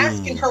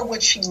 asking her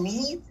what she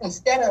needs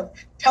instead of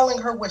telling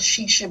her what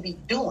she should be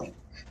doing?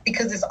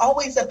 Because it's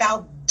always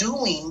about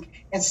doing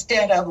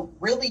instead of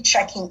really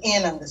checking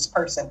in on this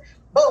person.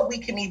 But we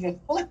can even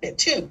flip it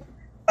too.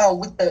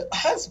 With the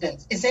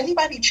husbands, is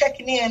anybody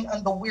checking in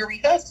on the weary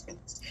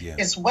husbands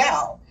as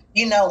well?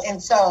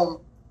 And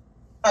so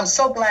I'm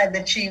so glad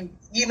that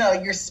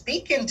you're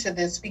speaking to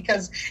this,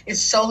 because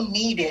it's so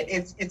needed.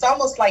 It's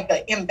almost like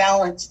an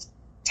imbalanced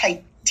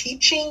type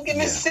teaching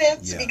in a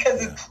sense,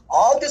 because it's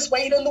all this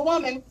weight on the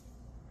woman,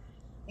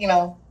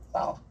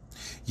 so.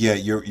 Yeah,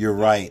 you're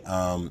right.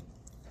 A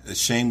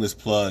shameless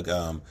plug.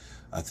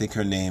 I think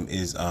her name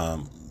is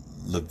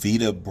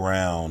Levita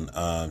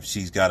Brown.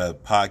 She's got a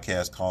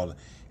podcast called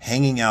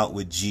Hanging Out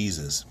with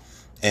Jesus.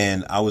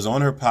 And I was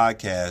on her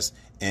podcast,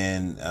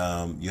 and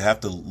you have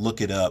to look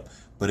it up,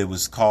 but it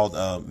was called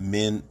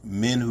Men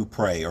Who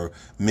Pray, or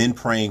Men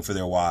Praying for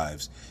Their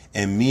Wives.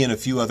 And me and a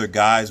few other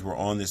guys were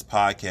on this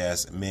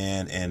podcast,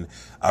 man, and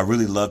I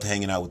really loved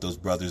hanging out with those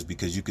brothers,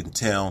 because you can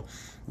tell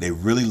they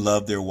really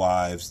loved their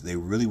wives. They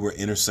really were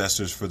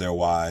intercessors for their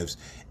wives.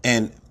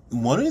 And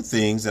one of the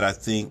things that I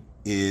think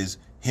is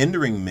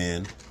hindering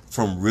men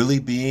from really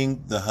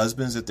being the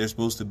husbands that they're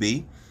supposed to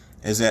be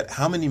is that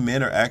how many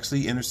men are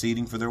actually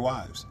interceding for their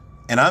wives.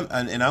 And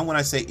when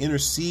I say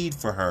intercede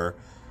for her,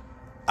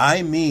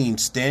 I mean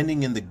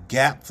standing in the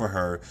gap for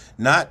her,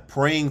 not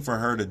praying for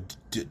her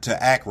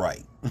to act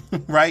right.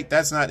 Right?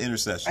 That's not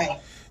intercession. Right.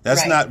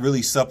 That's not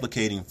really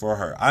supplicating for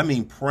her. I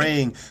mean,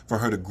 praying for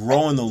her to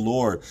grow in the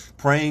Lord,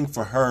 praying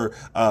for her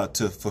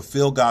to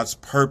fulfill God's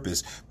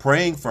purpose,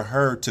 praying for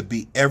her to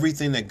be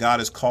everything that God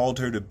has called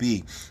her to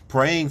be,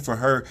 praying for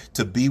her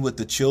to be what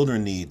the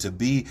children need, to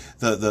be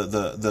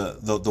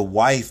the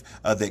wife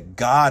that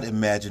God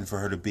imagined for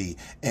her to be,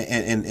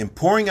 and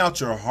pouring out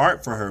your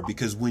heart for her,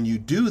 because when you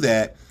do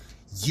that,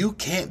 you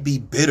can't be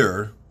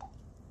bitter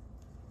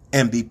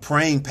and be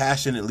praying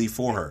passionately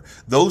for her.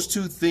 Those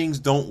two things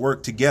don't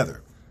work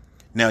together.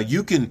 Now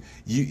you can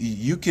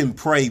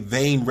pray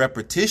vain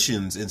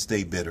repetitions and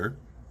stay bitter.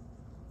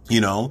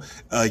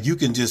 You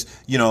can just,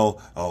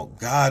 oh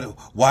God,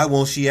 why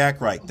won't she act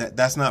right?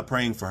 That's not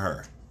praying for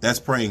her. That's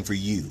praying for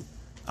you.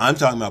 I'm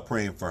talking about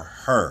praying for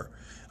her.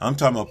 I'm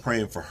talking about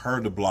praying for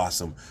her to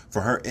blossom,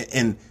 for her.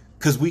 And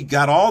because we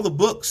got all the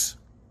books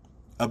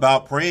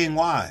about praying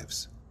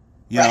wives.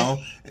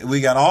 We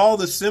got all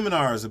the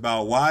seminars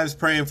about wives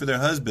praying for their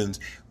husbands,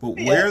 but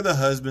where are the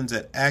husbands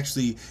that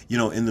actually,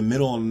 in the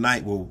middle of the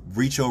night will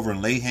reach over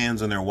and lay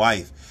hands on their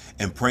wife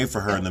and pray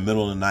for her in the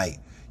middle of the night?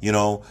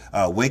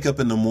 Wake up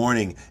in the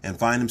morning and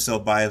find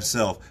himself by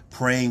himself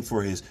praying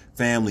for his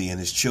family and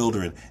his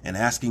children and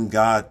asking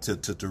God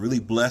to really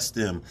bless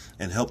them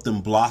and help them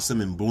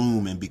blossom and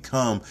bloom and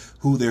become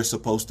who they're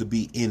supposed to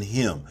be in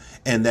him.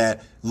 And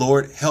that,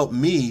 Lord, help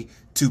me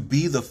to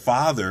be the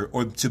father,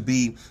 or to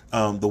be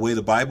the way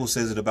the Bible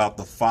says it about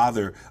the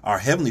Father, our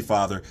Heavenly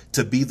Father,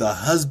 to be the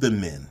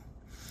husbandman.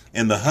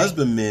 And the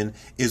husbandman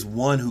is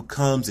one who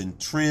comes and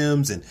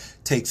trims and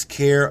takes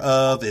care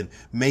of and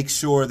makes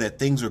sure that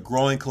things are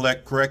growing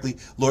correctly.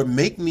 Lord,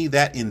 make me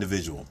that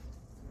individual.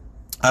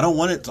 I don't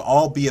want it to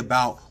all be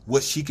about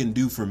what she can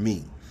do for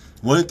me.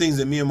 One of the things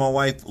that me and my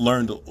wife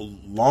learned a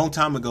long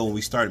time ago when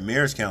we started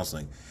marriage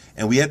counseling,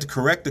 and we had to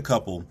correct a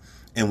couple,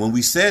 and when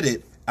we said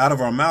it out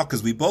of our mouth,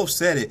 because we both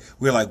said it,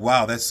 we're like,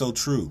 wow, that's so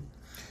true.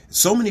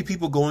 So many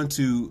people go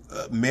into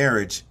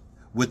marriage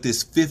with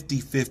this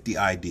 50-50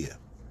 idea,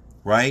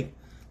 right?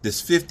 This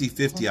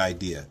 50-50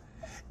 idea.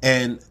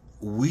 And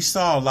we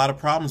saw a lot of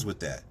problems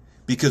with that,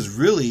 because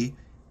really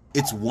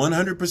it's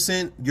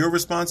 100% your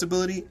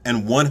responsibility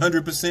and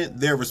 100%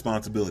 their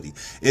responsibility.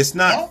 It's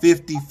not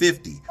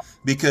 50-50,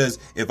 because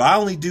if I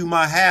only do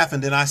my half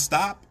and then I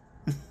stop,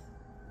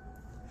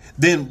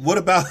 then what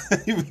about,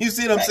 you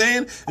see what I'm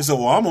saying? And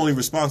so, I'm only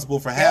responsible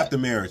for half the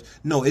marriage.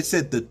 No, it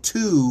said the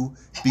two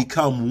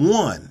become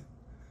one,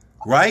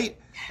 right?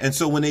 And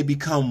so when they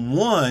become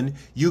one,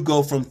 you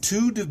go from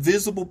two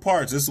divisible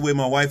parts, this is the way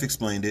my wife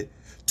explained it,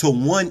 to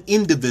one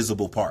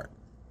indivisible part.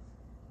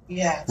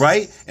 Yes.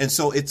 Right? And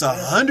so it's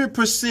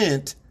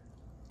 100%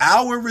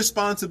 our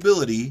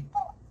responsibility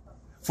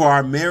for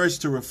our marriage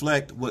to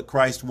reflect what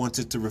Christ wants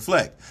it to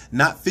reflect,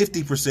 not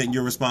 50%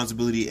 your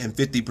responsibility and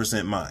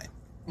 50% mine.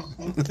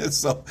 Mm-hmm.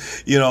 So,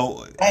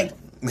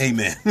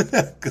 amen.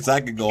 Because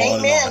I could go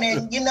on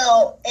and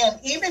on. And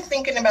even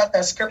thinking about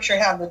that scripture,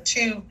 how the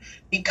two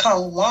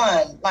become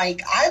one,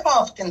 like I've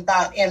often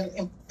thought,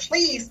 and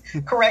please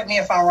correct me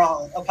if I'm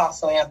wrong,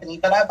 Apostle Anthony,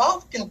 but I've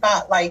often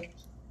thought, like,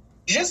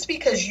 just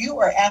because you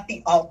are at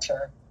the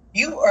altar,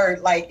 you are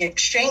like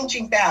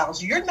exchanging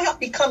vows, you're not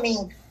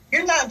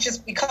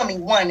just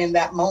becoming one in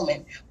that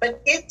moment,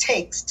 but it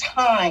takes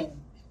time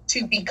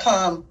to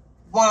become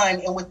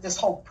one, and with this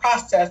whole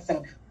process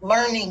and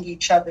learning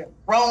each other,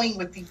 growing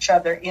with each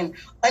other, and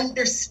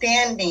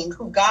understanding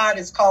who God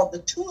has called the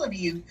two of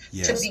you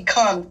to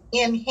become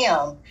in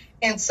him.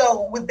 And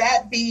so would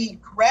that be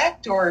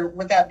correct, or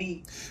would that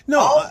be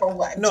off, or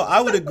what? No, I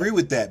would agree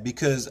with that,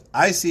 because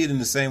I see it in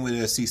the same way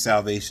that I see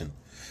salvation.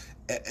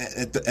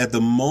 At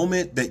the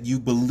moment that you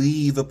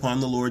believe upon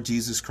the Lord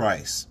Jesus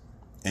Christ,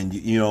 and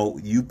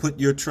you put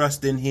your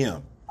trust in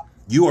him,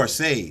 you are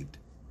saved.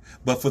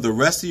 But for the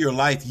rest of your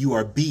life, you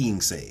are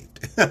being saved.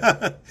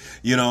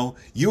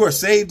 You are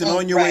saved and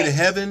on your way to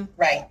heaven.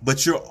 Right.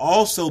 But you're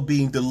also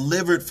being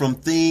delivered from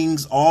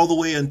things all the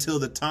way until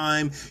the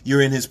time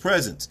you're in his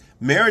presence.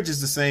 Marriage is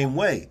the same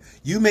way.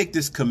 You make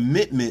this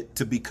commitment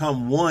to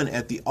become one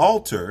at the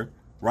altar,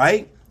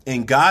 right?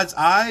 In God's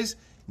eyes,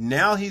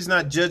 now he's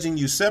not judging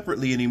you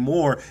separately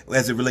anymore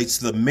as it relates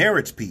to the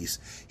marriage piece.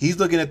 He's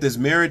looking at this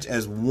marriage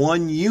as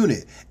one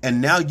unit. And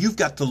now you've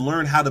got to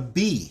learn how to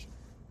be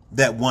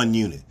that one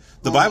unit.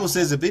 The Bible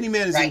says if any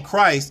man is in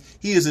Christ,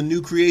 he is a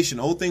new creation.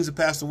 Old things have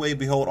passed away.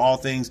 Behold, all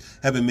things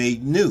have been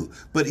made new.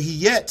 But he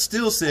yet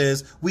still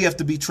says we have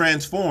to be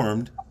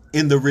transformed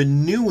in the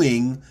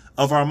renewing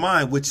of our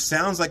mind, which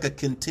sounds like a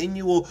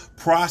continual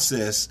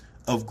process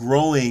of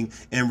growing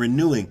and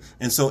renewing.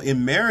 And so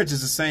in marriage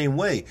is the same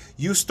way.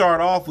 You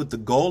start off with the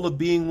goal of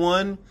being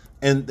one,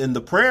 and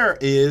the prayer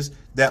is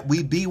that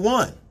we be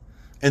one.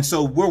 And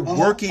so we're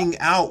working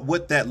out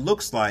what that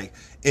looks like.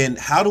 And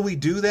how do we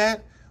do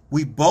that?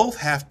 We both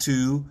have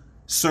to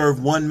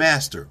serve one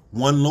master,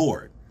 one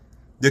Lord.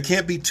 There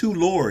can't be two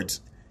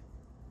Lords.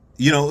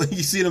 You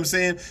see what I'm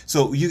saying?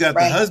 So you got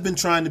the husband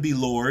trying to be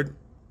Lord.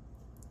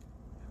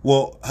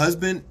 Well,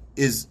 husband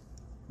is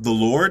the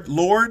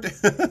Lord,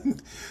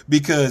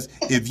 because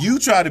if you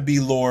try to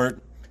be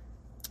Lord,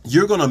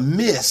 you're going to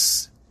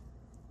miss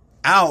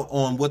out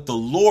on what the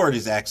Lord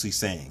is actually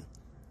saying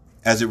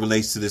as it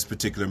relates to this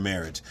particular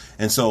marriage.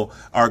 And so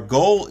our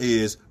goal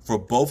is for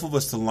both of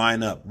us to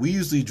line up. We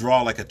usually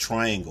draw like a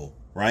triangle,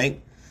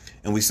 right?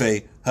 And we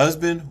say,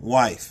 husband,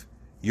 wife,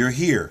 you're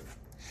here.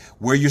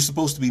 Where you're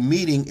supposed to be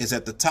meeting is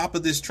at the top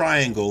of this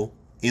triangle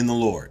in the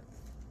Lord.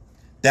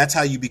 That's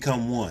how you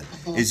become one,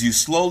 is you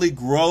slowly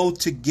grow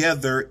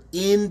together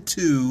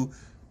into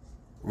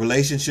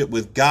relationship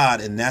with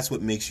God. And that's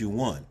what makes you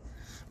one.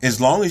 As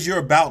long as you're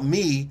about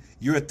me,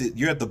 you're at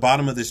the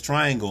bottom of this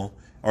triangle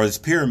or this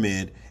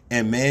pyramid,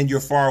 and man,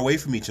 you're far away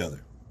from each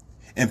other.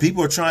 And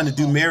people are trying to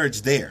do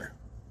marriage there.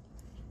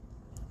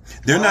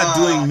 They're not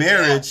doing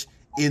marriage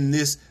in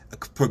this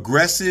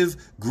progressive,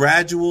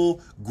 gradual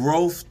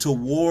growth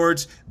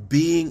towards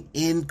being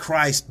in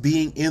Christ,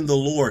 being in the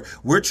Lord.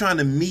 We're trying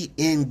to meet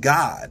in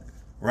God,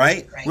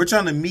 right? We're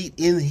trying to meet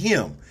in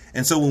him.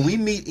 And so when we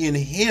meet in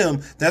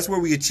him, that's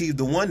where we achieve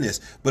the oneness.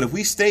 But if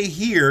we stay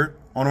here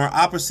on our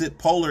opposite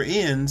polar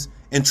ends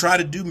and try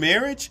to do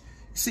marriage,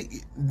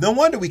 see, no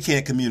wonder we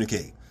can't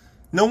communicate.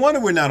 No wonder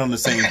we're not on the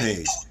same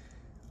page.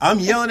 I'm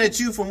yelling at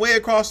you from way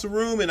across the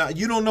room, and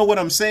you don't know what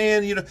I'm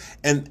saying,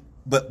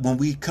 But when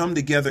we come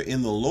together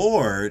in the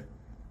Lord,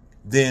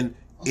 then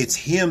it's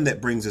him that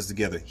brings us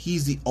together.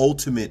 He's the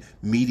ultimate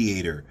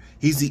mediator.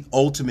 He's the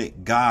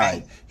ultimate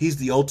guide. He's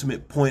the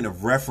ultimate point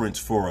of reference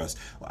for us.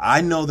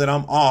 I know that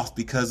I'm off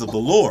because of the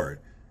Lord,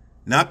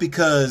 not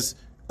because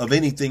of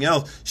anything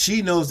else.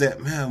 She knows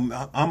that, man,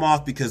 I'm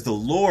off because the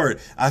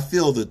Lord, I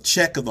feel the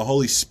check of the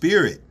Holy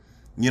Spirit,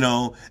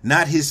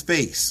 not his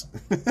face.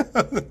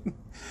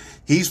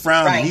 He's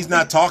frowning. He's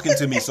not talking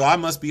to me, so I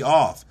must be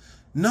off.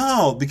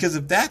 No, because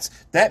if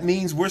that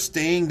means we're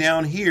staying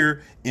down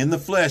here in the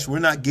flesh. We're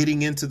not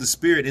getting into the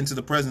spirit, into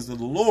the presence of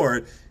the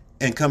Lord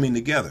and coming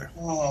together.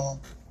 And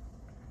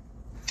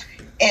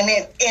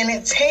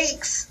it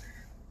takes,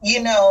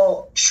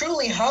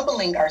 truly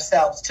humbling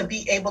ourselves to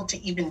be able to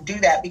even do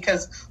that,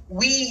 because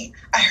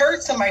I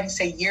heard somebody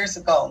say years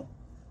ago,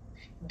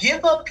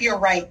 give up your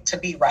right to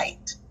be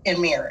right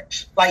in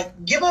marriage.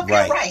 Like, give up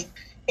your right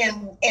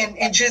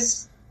and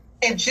just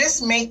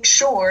make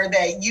sure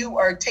that you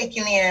are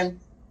taking in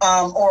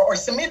or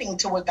submitting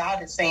to what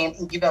God is saying,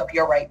 and give up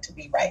your right to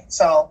be right.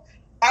 So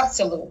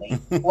absolutely.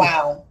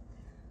 Wow.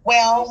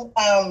 Well,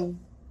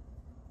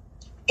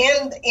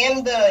 in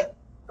the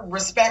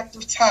respect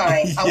of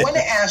time, I want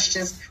to ask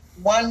just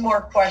one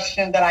more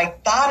question that I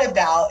thought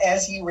about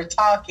as you were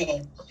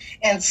talking.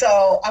 And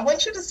so I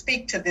want you to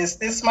speak to this.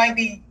 This might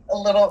be a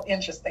little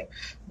interesting,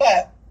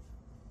 but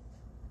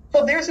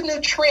so there's a new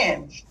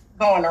trend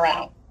going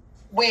around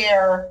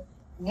where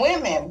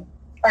women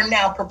are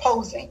now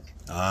proposing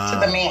to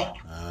the man.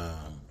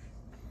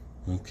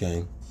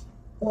 Okay.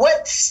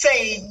 What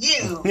say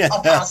you,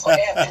 Apostle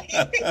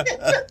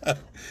Anthony?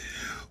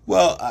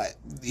 Well,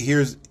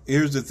 here's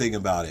the thing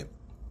about it.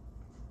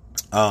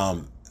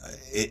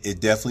 It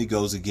definitely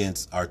goes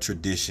against our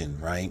tradition,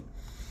 right?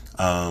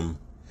 And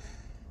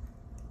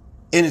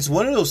it's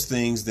one of those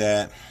things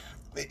that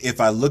if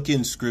I look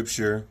in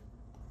scripture,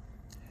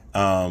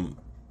 the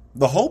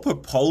whole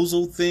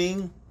proposal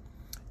thing,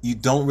 you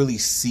don't really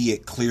see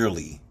it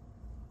clearly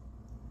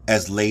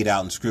as laid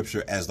out in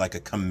scripture as like a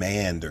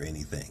command or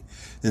anything.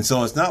 And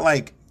so it's not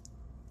like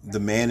the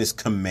man is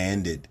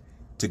commanded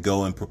to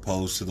go and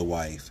propose to the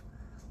wife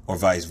or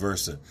vice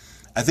versa.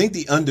 I think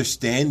the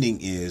understanding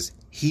is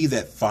he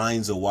that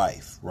finds a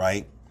wife,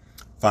 right,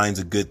 finds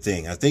a good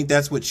thing. I think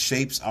that's what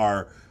shapes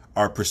our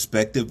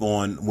perspective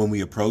on when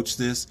we approach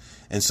this.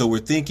 And so we're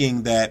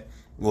thinking that,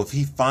 well, if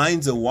he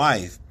finds a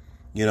wife,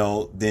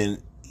 then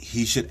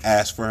he should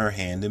ask for her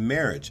hand in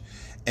marriage.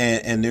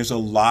 And there's a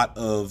lot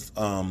of,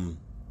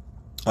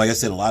 like I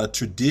said, a lot of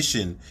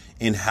tradition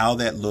in how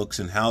that looks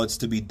and how it's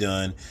to be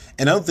done.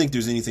 And I don't think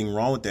there's anything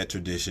wrong with that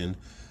tradition,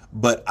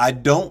 but I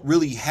don't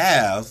really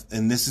have,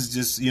 and this is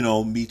just,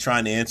 me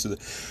trying to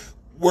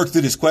work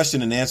through this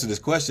question and answer this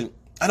question.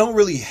 I don't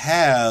really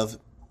have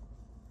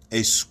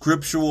a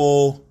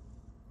scriptural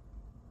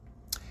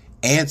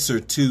answer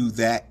to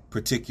that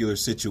particular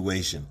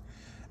situation.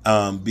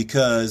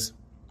 Because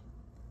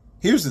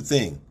here's the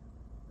thing.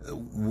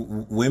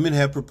 Women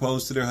have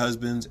proposed to their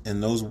husbands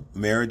and those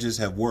marriages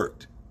have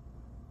worked.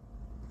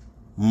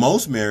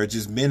 Most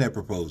marriages, men have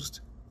proposed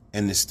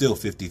and it's still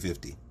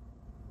 50-50.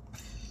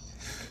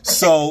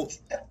 So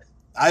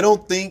I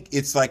don't think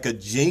it's like a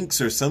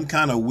jinx or some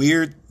kind of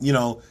weird,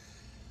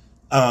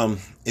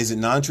 is it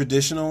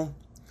non-traditional?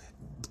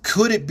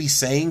 Could it be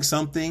saying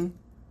something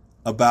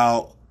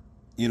about,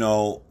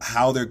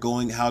 how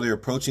they're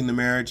approaching the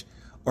marriage,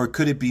 or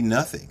could it be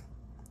nothing?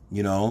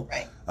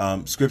 Right.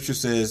 Scripture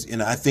says,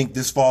 and I think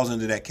this falls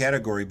into that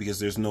category because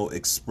there's no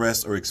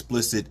express or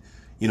explicit,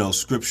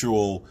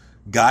 scriptural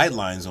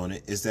guidelines on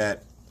it, is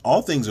that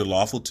all things are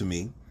lawful to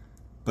me,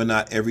 but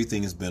not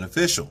everything is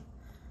beneficial,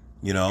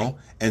 right.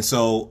 And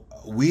so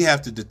we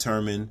have to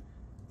determine,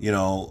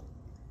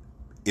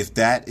 if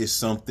that is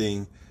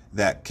something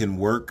that can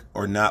work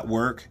or not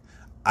work.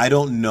 I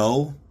don't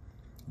know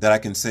that I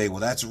can say,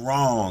 well, that's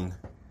wrong,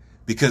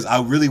 because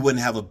I really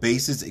wouldn't have a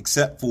basis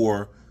except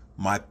for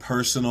my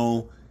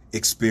personal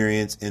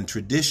experience and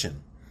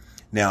tradition.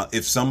 Now,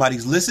 if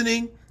somebody's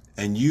listening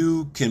and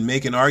you can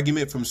make an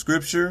argument from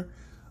scripture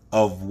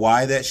of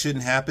why that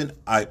shouldn't happen,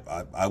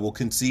 I will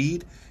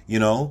concede,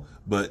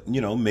 but,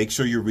 make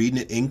sure you're reading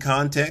it in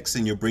context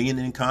and you're bringing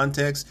it in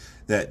context,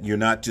 that you're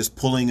not just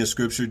pulling a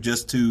scripture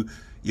just to,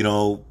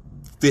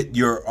 fit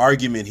your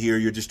argument here.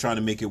 You're just trying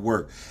to make it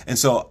work. And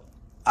so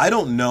I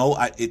don't know.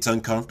 It's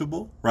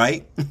uncomfortable,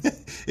 right?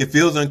 It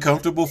feels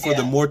uncomfortable for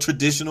the more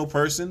traditional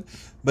person.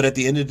 But at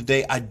the end of the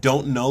day, I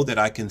don't know that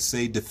I can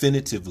say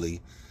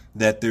definitively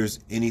that there's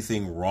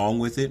anything wrong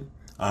with it.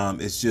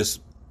 It's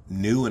just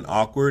new and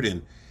awkward.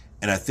 And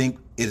I think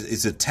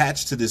it's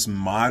attached to this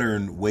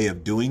modern way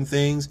of doing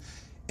things.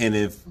 And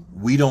if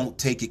we don't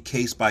take it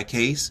case by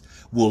case,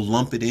 we'll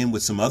lump it in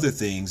with some other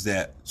things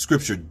that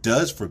scripture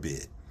does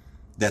forbid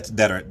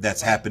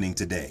that's happening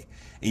today.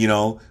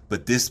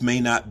 But this may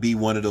not be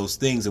one of those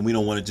things, and we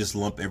don't want to just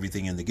lump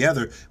everything in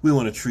together. We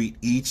want to treat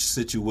each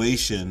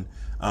situation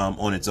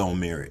on its own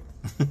merit.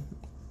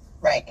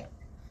 Right.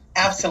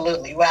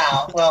 Absolutely.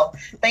 Wow. Well,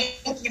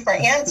 thank you for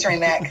answering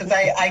that, because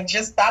I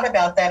just thought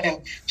about that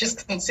and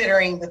just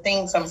considering the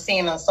things I'm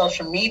seeing on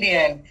social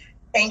media.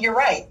 And you're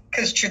right,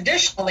 because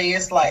traditionally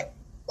it's like,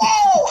 whoa,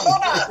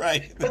 hold on.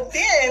 Right. But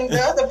then the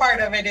other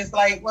part of it is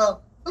like,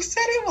 well, who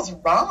said it was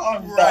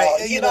wrong?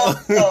 Right.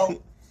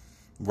 So.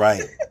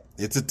 Right.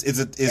 It's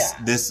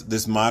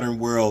this modern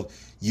world.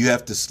 You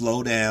have to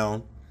slow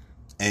down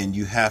and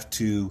you have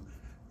to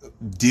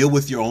deal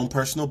with your own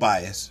personal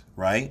bias,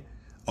 right?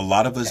 A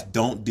lot of us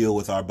don't deal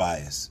with our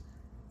bias.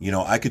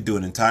 I could do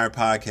an entire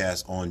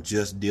podcast on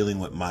just dealing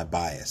with my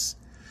bias,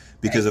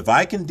 because if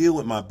I can deal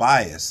with my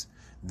bias,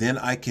 then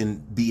I can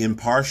be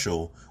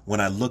impartial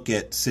when I look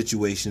at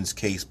situations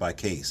case by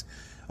case.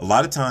 A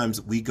lot of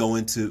times we go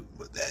into,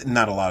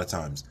 not a lot of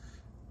times,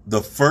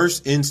 the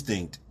first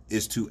instinct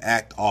is to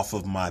act off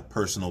of my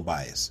personal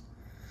bias.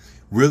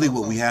 Really,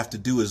 what we have to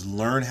do is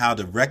learn how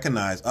to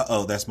recognize,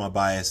 that's my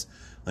bias.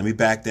 Let me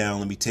back down.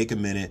 Let me take a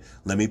minute.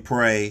 Let me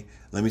pray.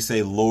 Let me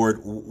say, Lord,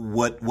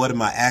 what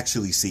am I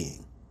actually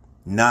seeing?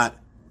 Not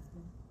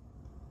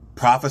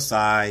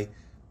prophesy,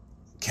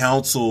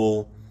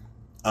 counsel,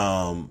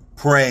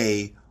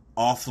 pray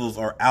off of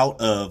or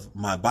out of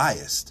my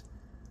bias.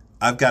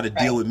 I've got to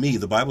deal with me.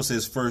 The Bible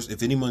says first,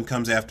 if anyone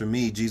comes after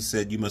me, Jesus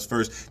said, you must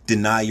first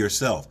deny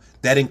yourself.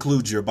 That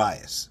includes your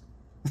bias.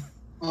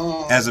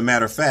 As a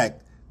matter of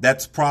fact,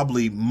 that's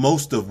probably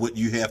most of what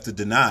you have to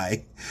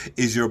deny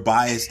is your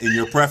bias and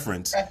your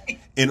preference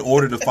in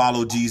order to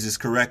follow Jesus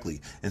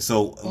correctly. And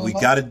so we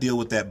got to deal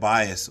with that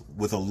bias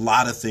with a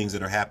lot of things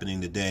that are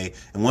happening today.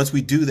 And once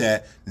we do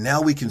that,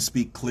 now we can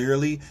speak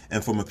clearly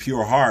and from a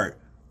pure heart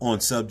on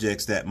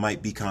subjects that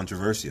might be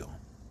controversial.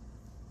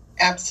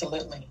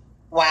 Absolutely.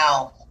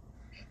 Wow.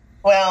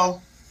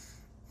 Well,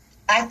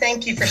 I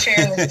thank you for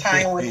sharing this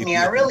time with me.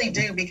 I really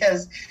do,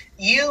 because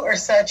you are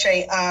such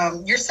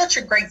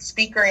a great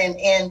speaker,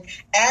 and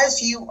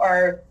as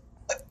you're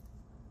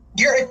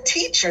a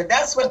teacher.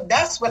 That's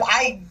what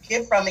I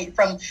get from it,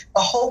 from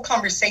the whole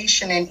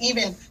conversation, and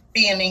even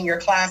being in your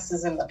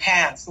classes in the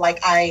past. Like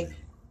I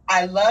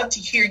love to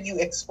hear you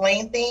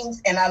explain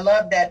things, and I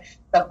love that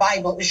the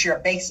Bible is your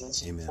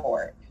basis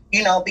for it.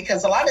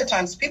 Because a lot of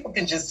times people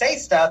can just say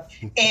stuff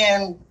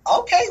and,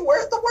 okay,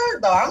 where's the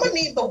word though? I'm going to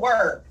need the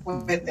word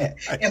with it.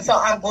 And so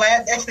I'm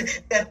glad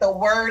that the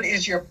word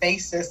is your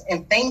basis.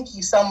 And thank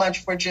you so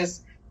much for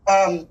just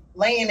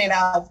laying it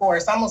out for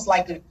us, almost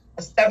like a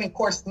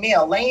 7-course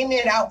meal, laying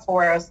it out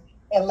for us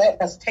and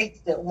letting us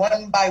taste it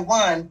one by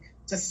one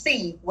to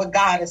see what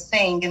God is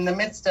saying in the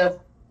midst of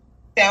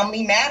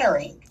family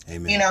mattering.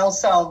 Amen.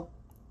 So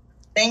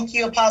thank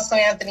you, Apostle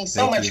Anthony,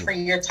 so Thank much you. for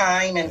your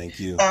time. And Thank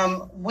you.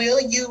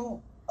 Will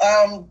you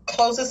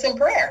close us in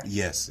prayer?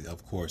 Yes,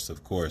 of course,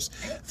 of course.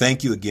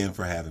 Thank you again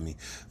for having me.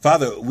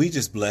 Father, we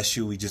just bless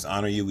you. We just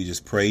honor you. We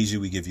just praise you.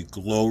 We give you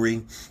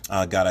glory.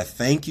 God, I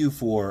thank you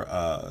for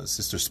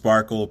Sister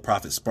Sparkle,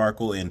 Prophet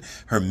Sparkle, and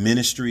her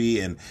ministry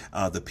and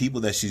the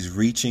people that she's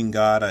reaching.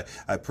 God,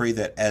 I pray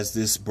that as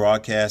this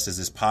broadcast, as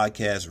this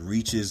podcast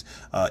reaches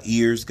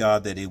ears,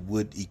 God, that it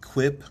would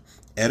equip,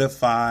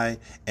 edify,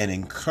 and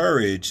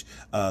encourage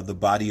the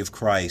body of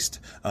Christ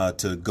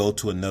to go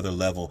to another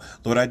level.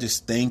 Lord, I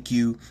just thank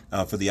you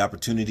for the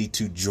opportunity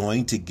to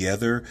join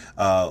together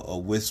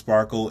with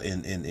Sparkle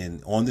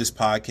and on this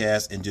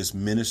podcast and just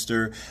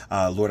minister.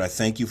 Lord, I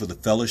thank you for the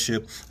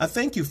fellowship. I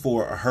thank you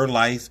for her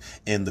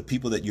life and the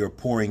people that you're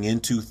pouring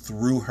into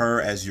through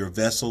her as your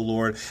vessel,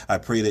 Lord. I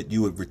pray that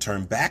you would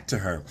return back to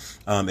her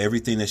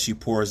everything that she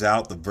pours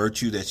out, the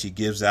virtue that she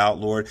gives out,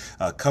 Lord.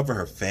 Cover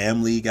her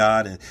family,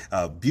 God,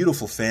 and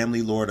beautiful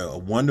family, Lord, a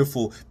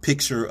wonderful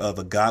picture of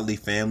a godly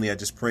family. I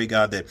just pray,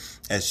 God, that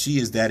as she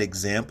is that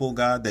example,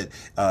 God,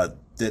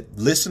 that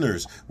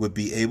listeners would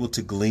be able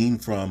to glean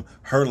from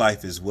her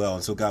life as well.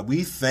 And so, God,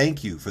 we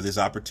thank you for this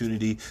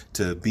opportunity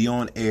to be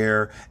on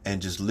air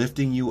and just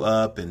lifting you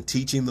up and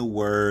teaching the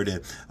word,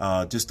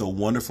 and just a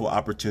wonderful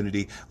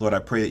opportunity. Lord, I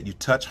pray that you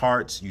touch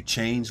hearts, you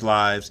change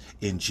lives.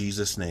 In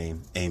Jesus'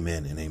 name,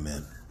 amen and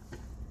amen.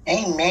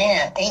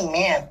 Amen.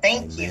 Amen.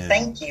 Thank you.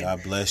 Thank you.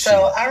 God bless you. So,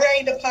 all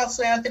right,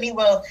 Apostle Anthony,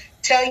 well,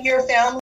 tell your family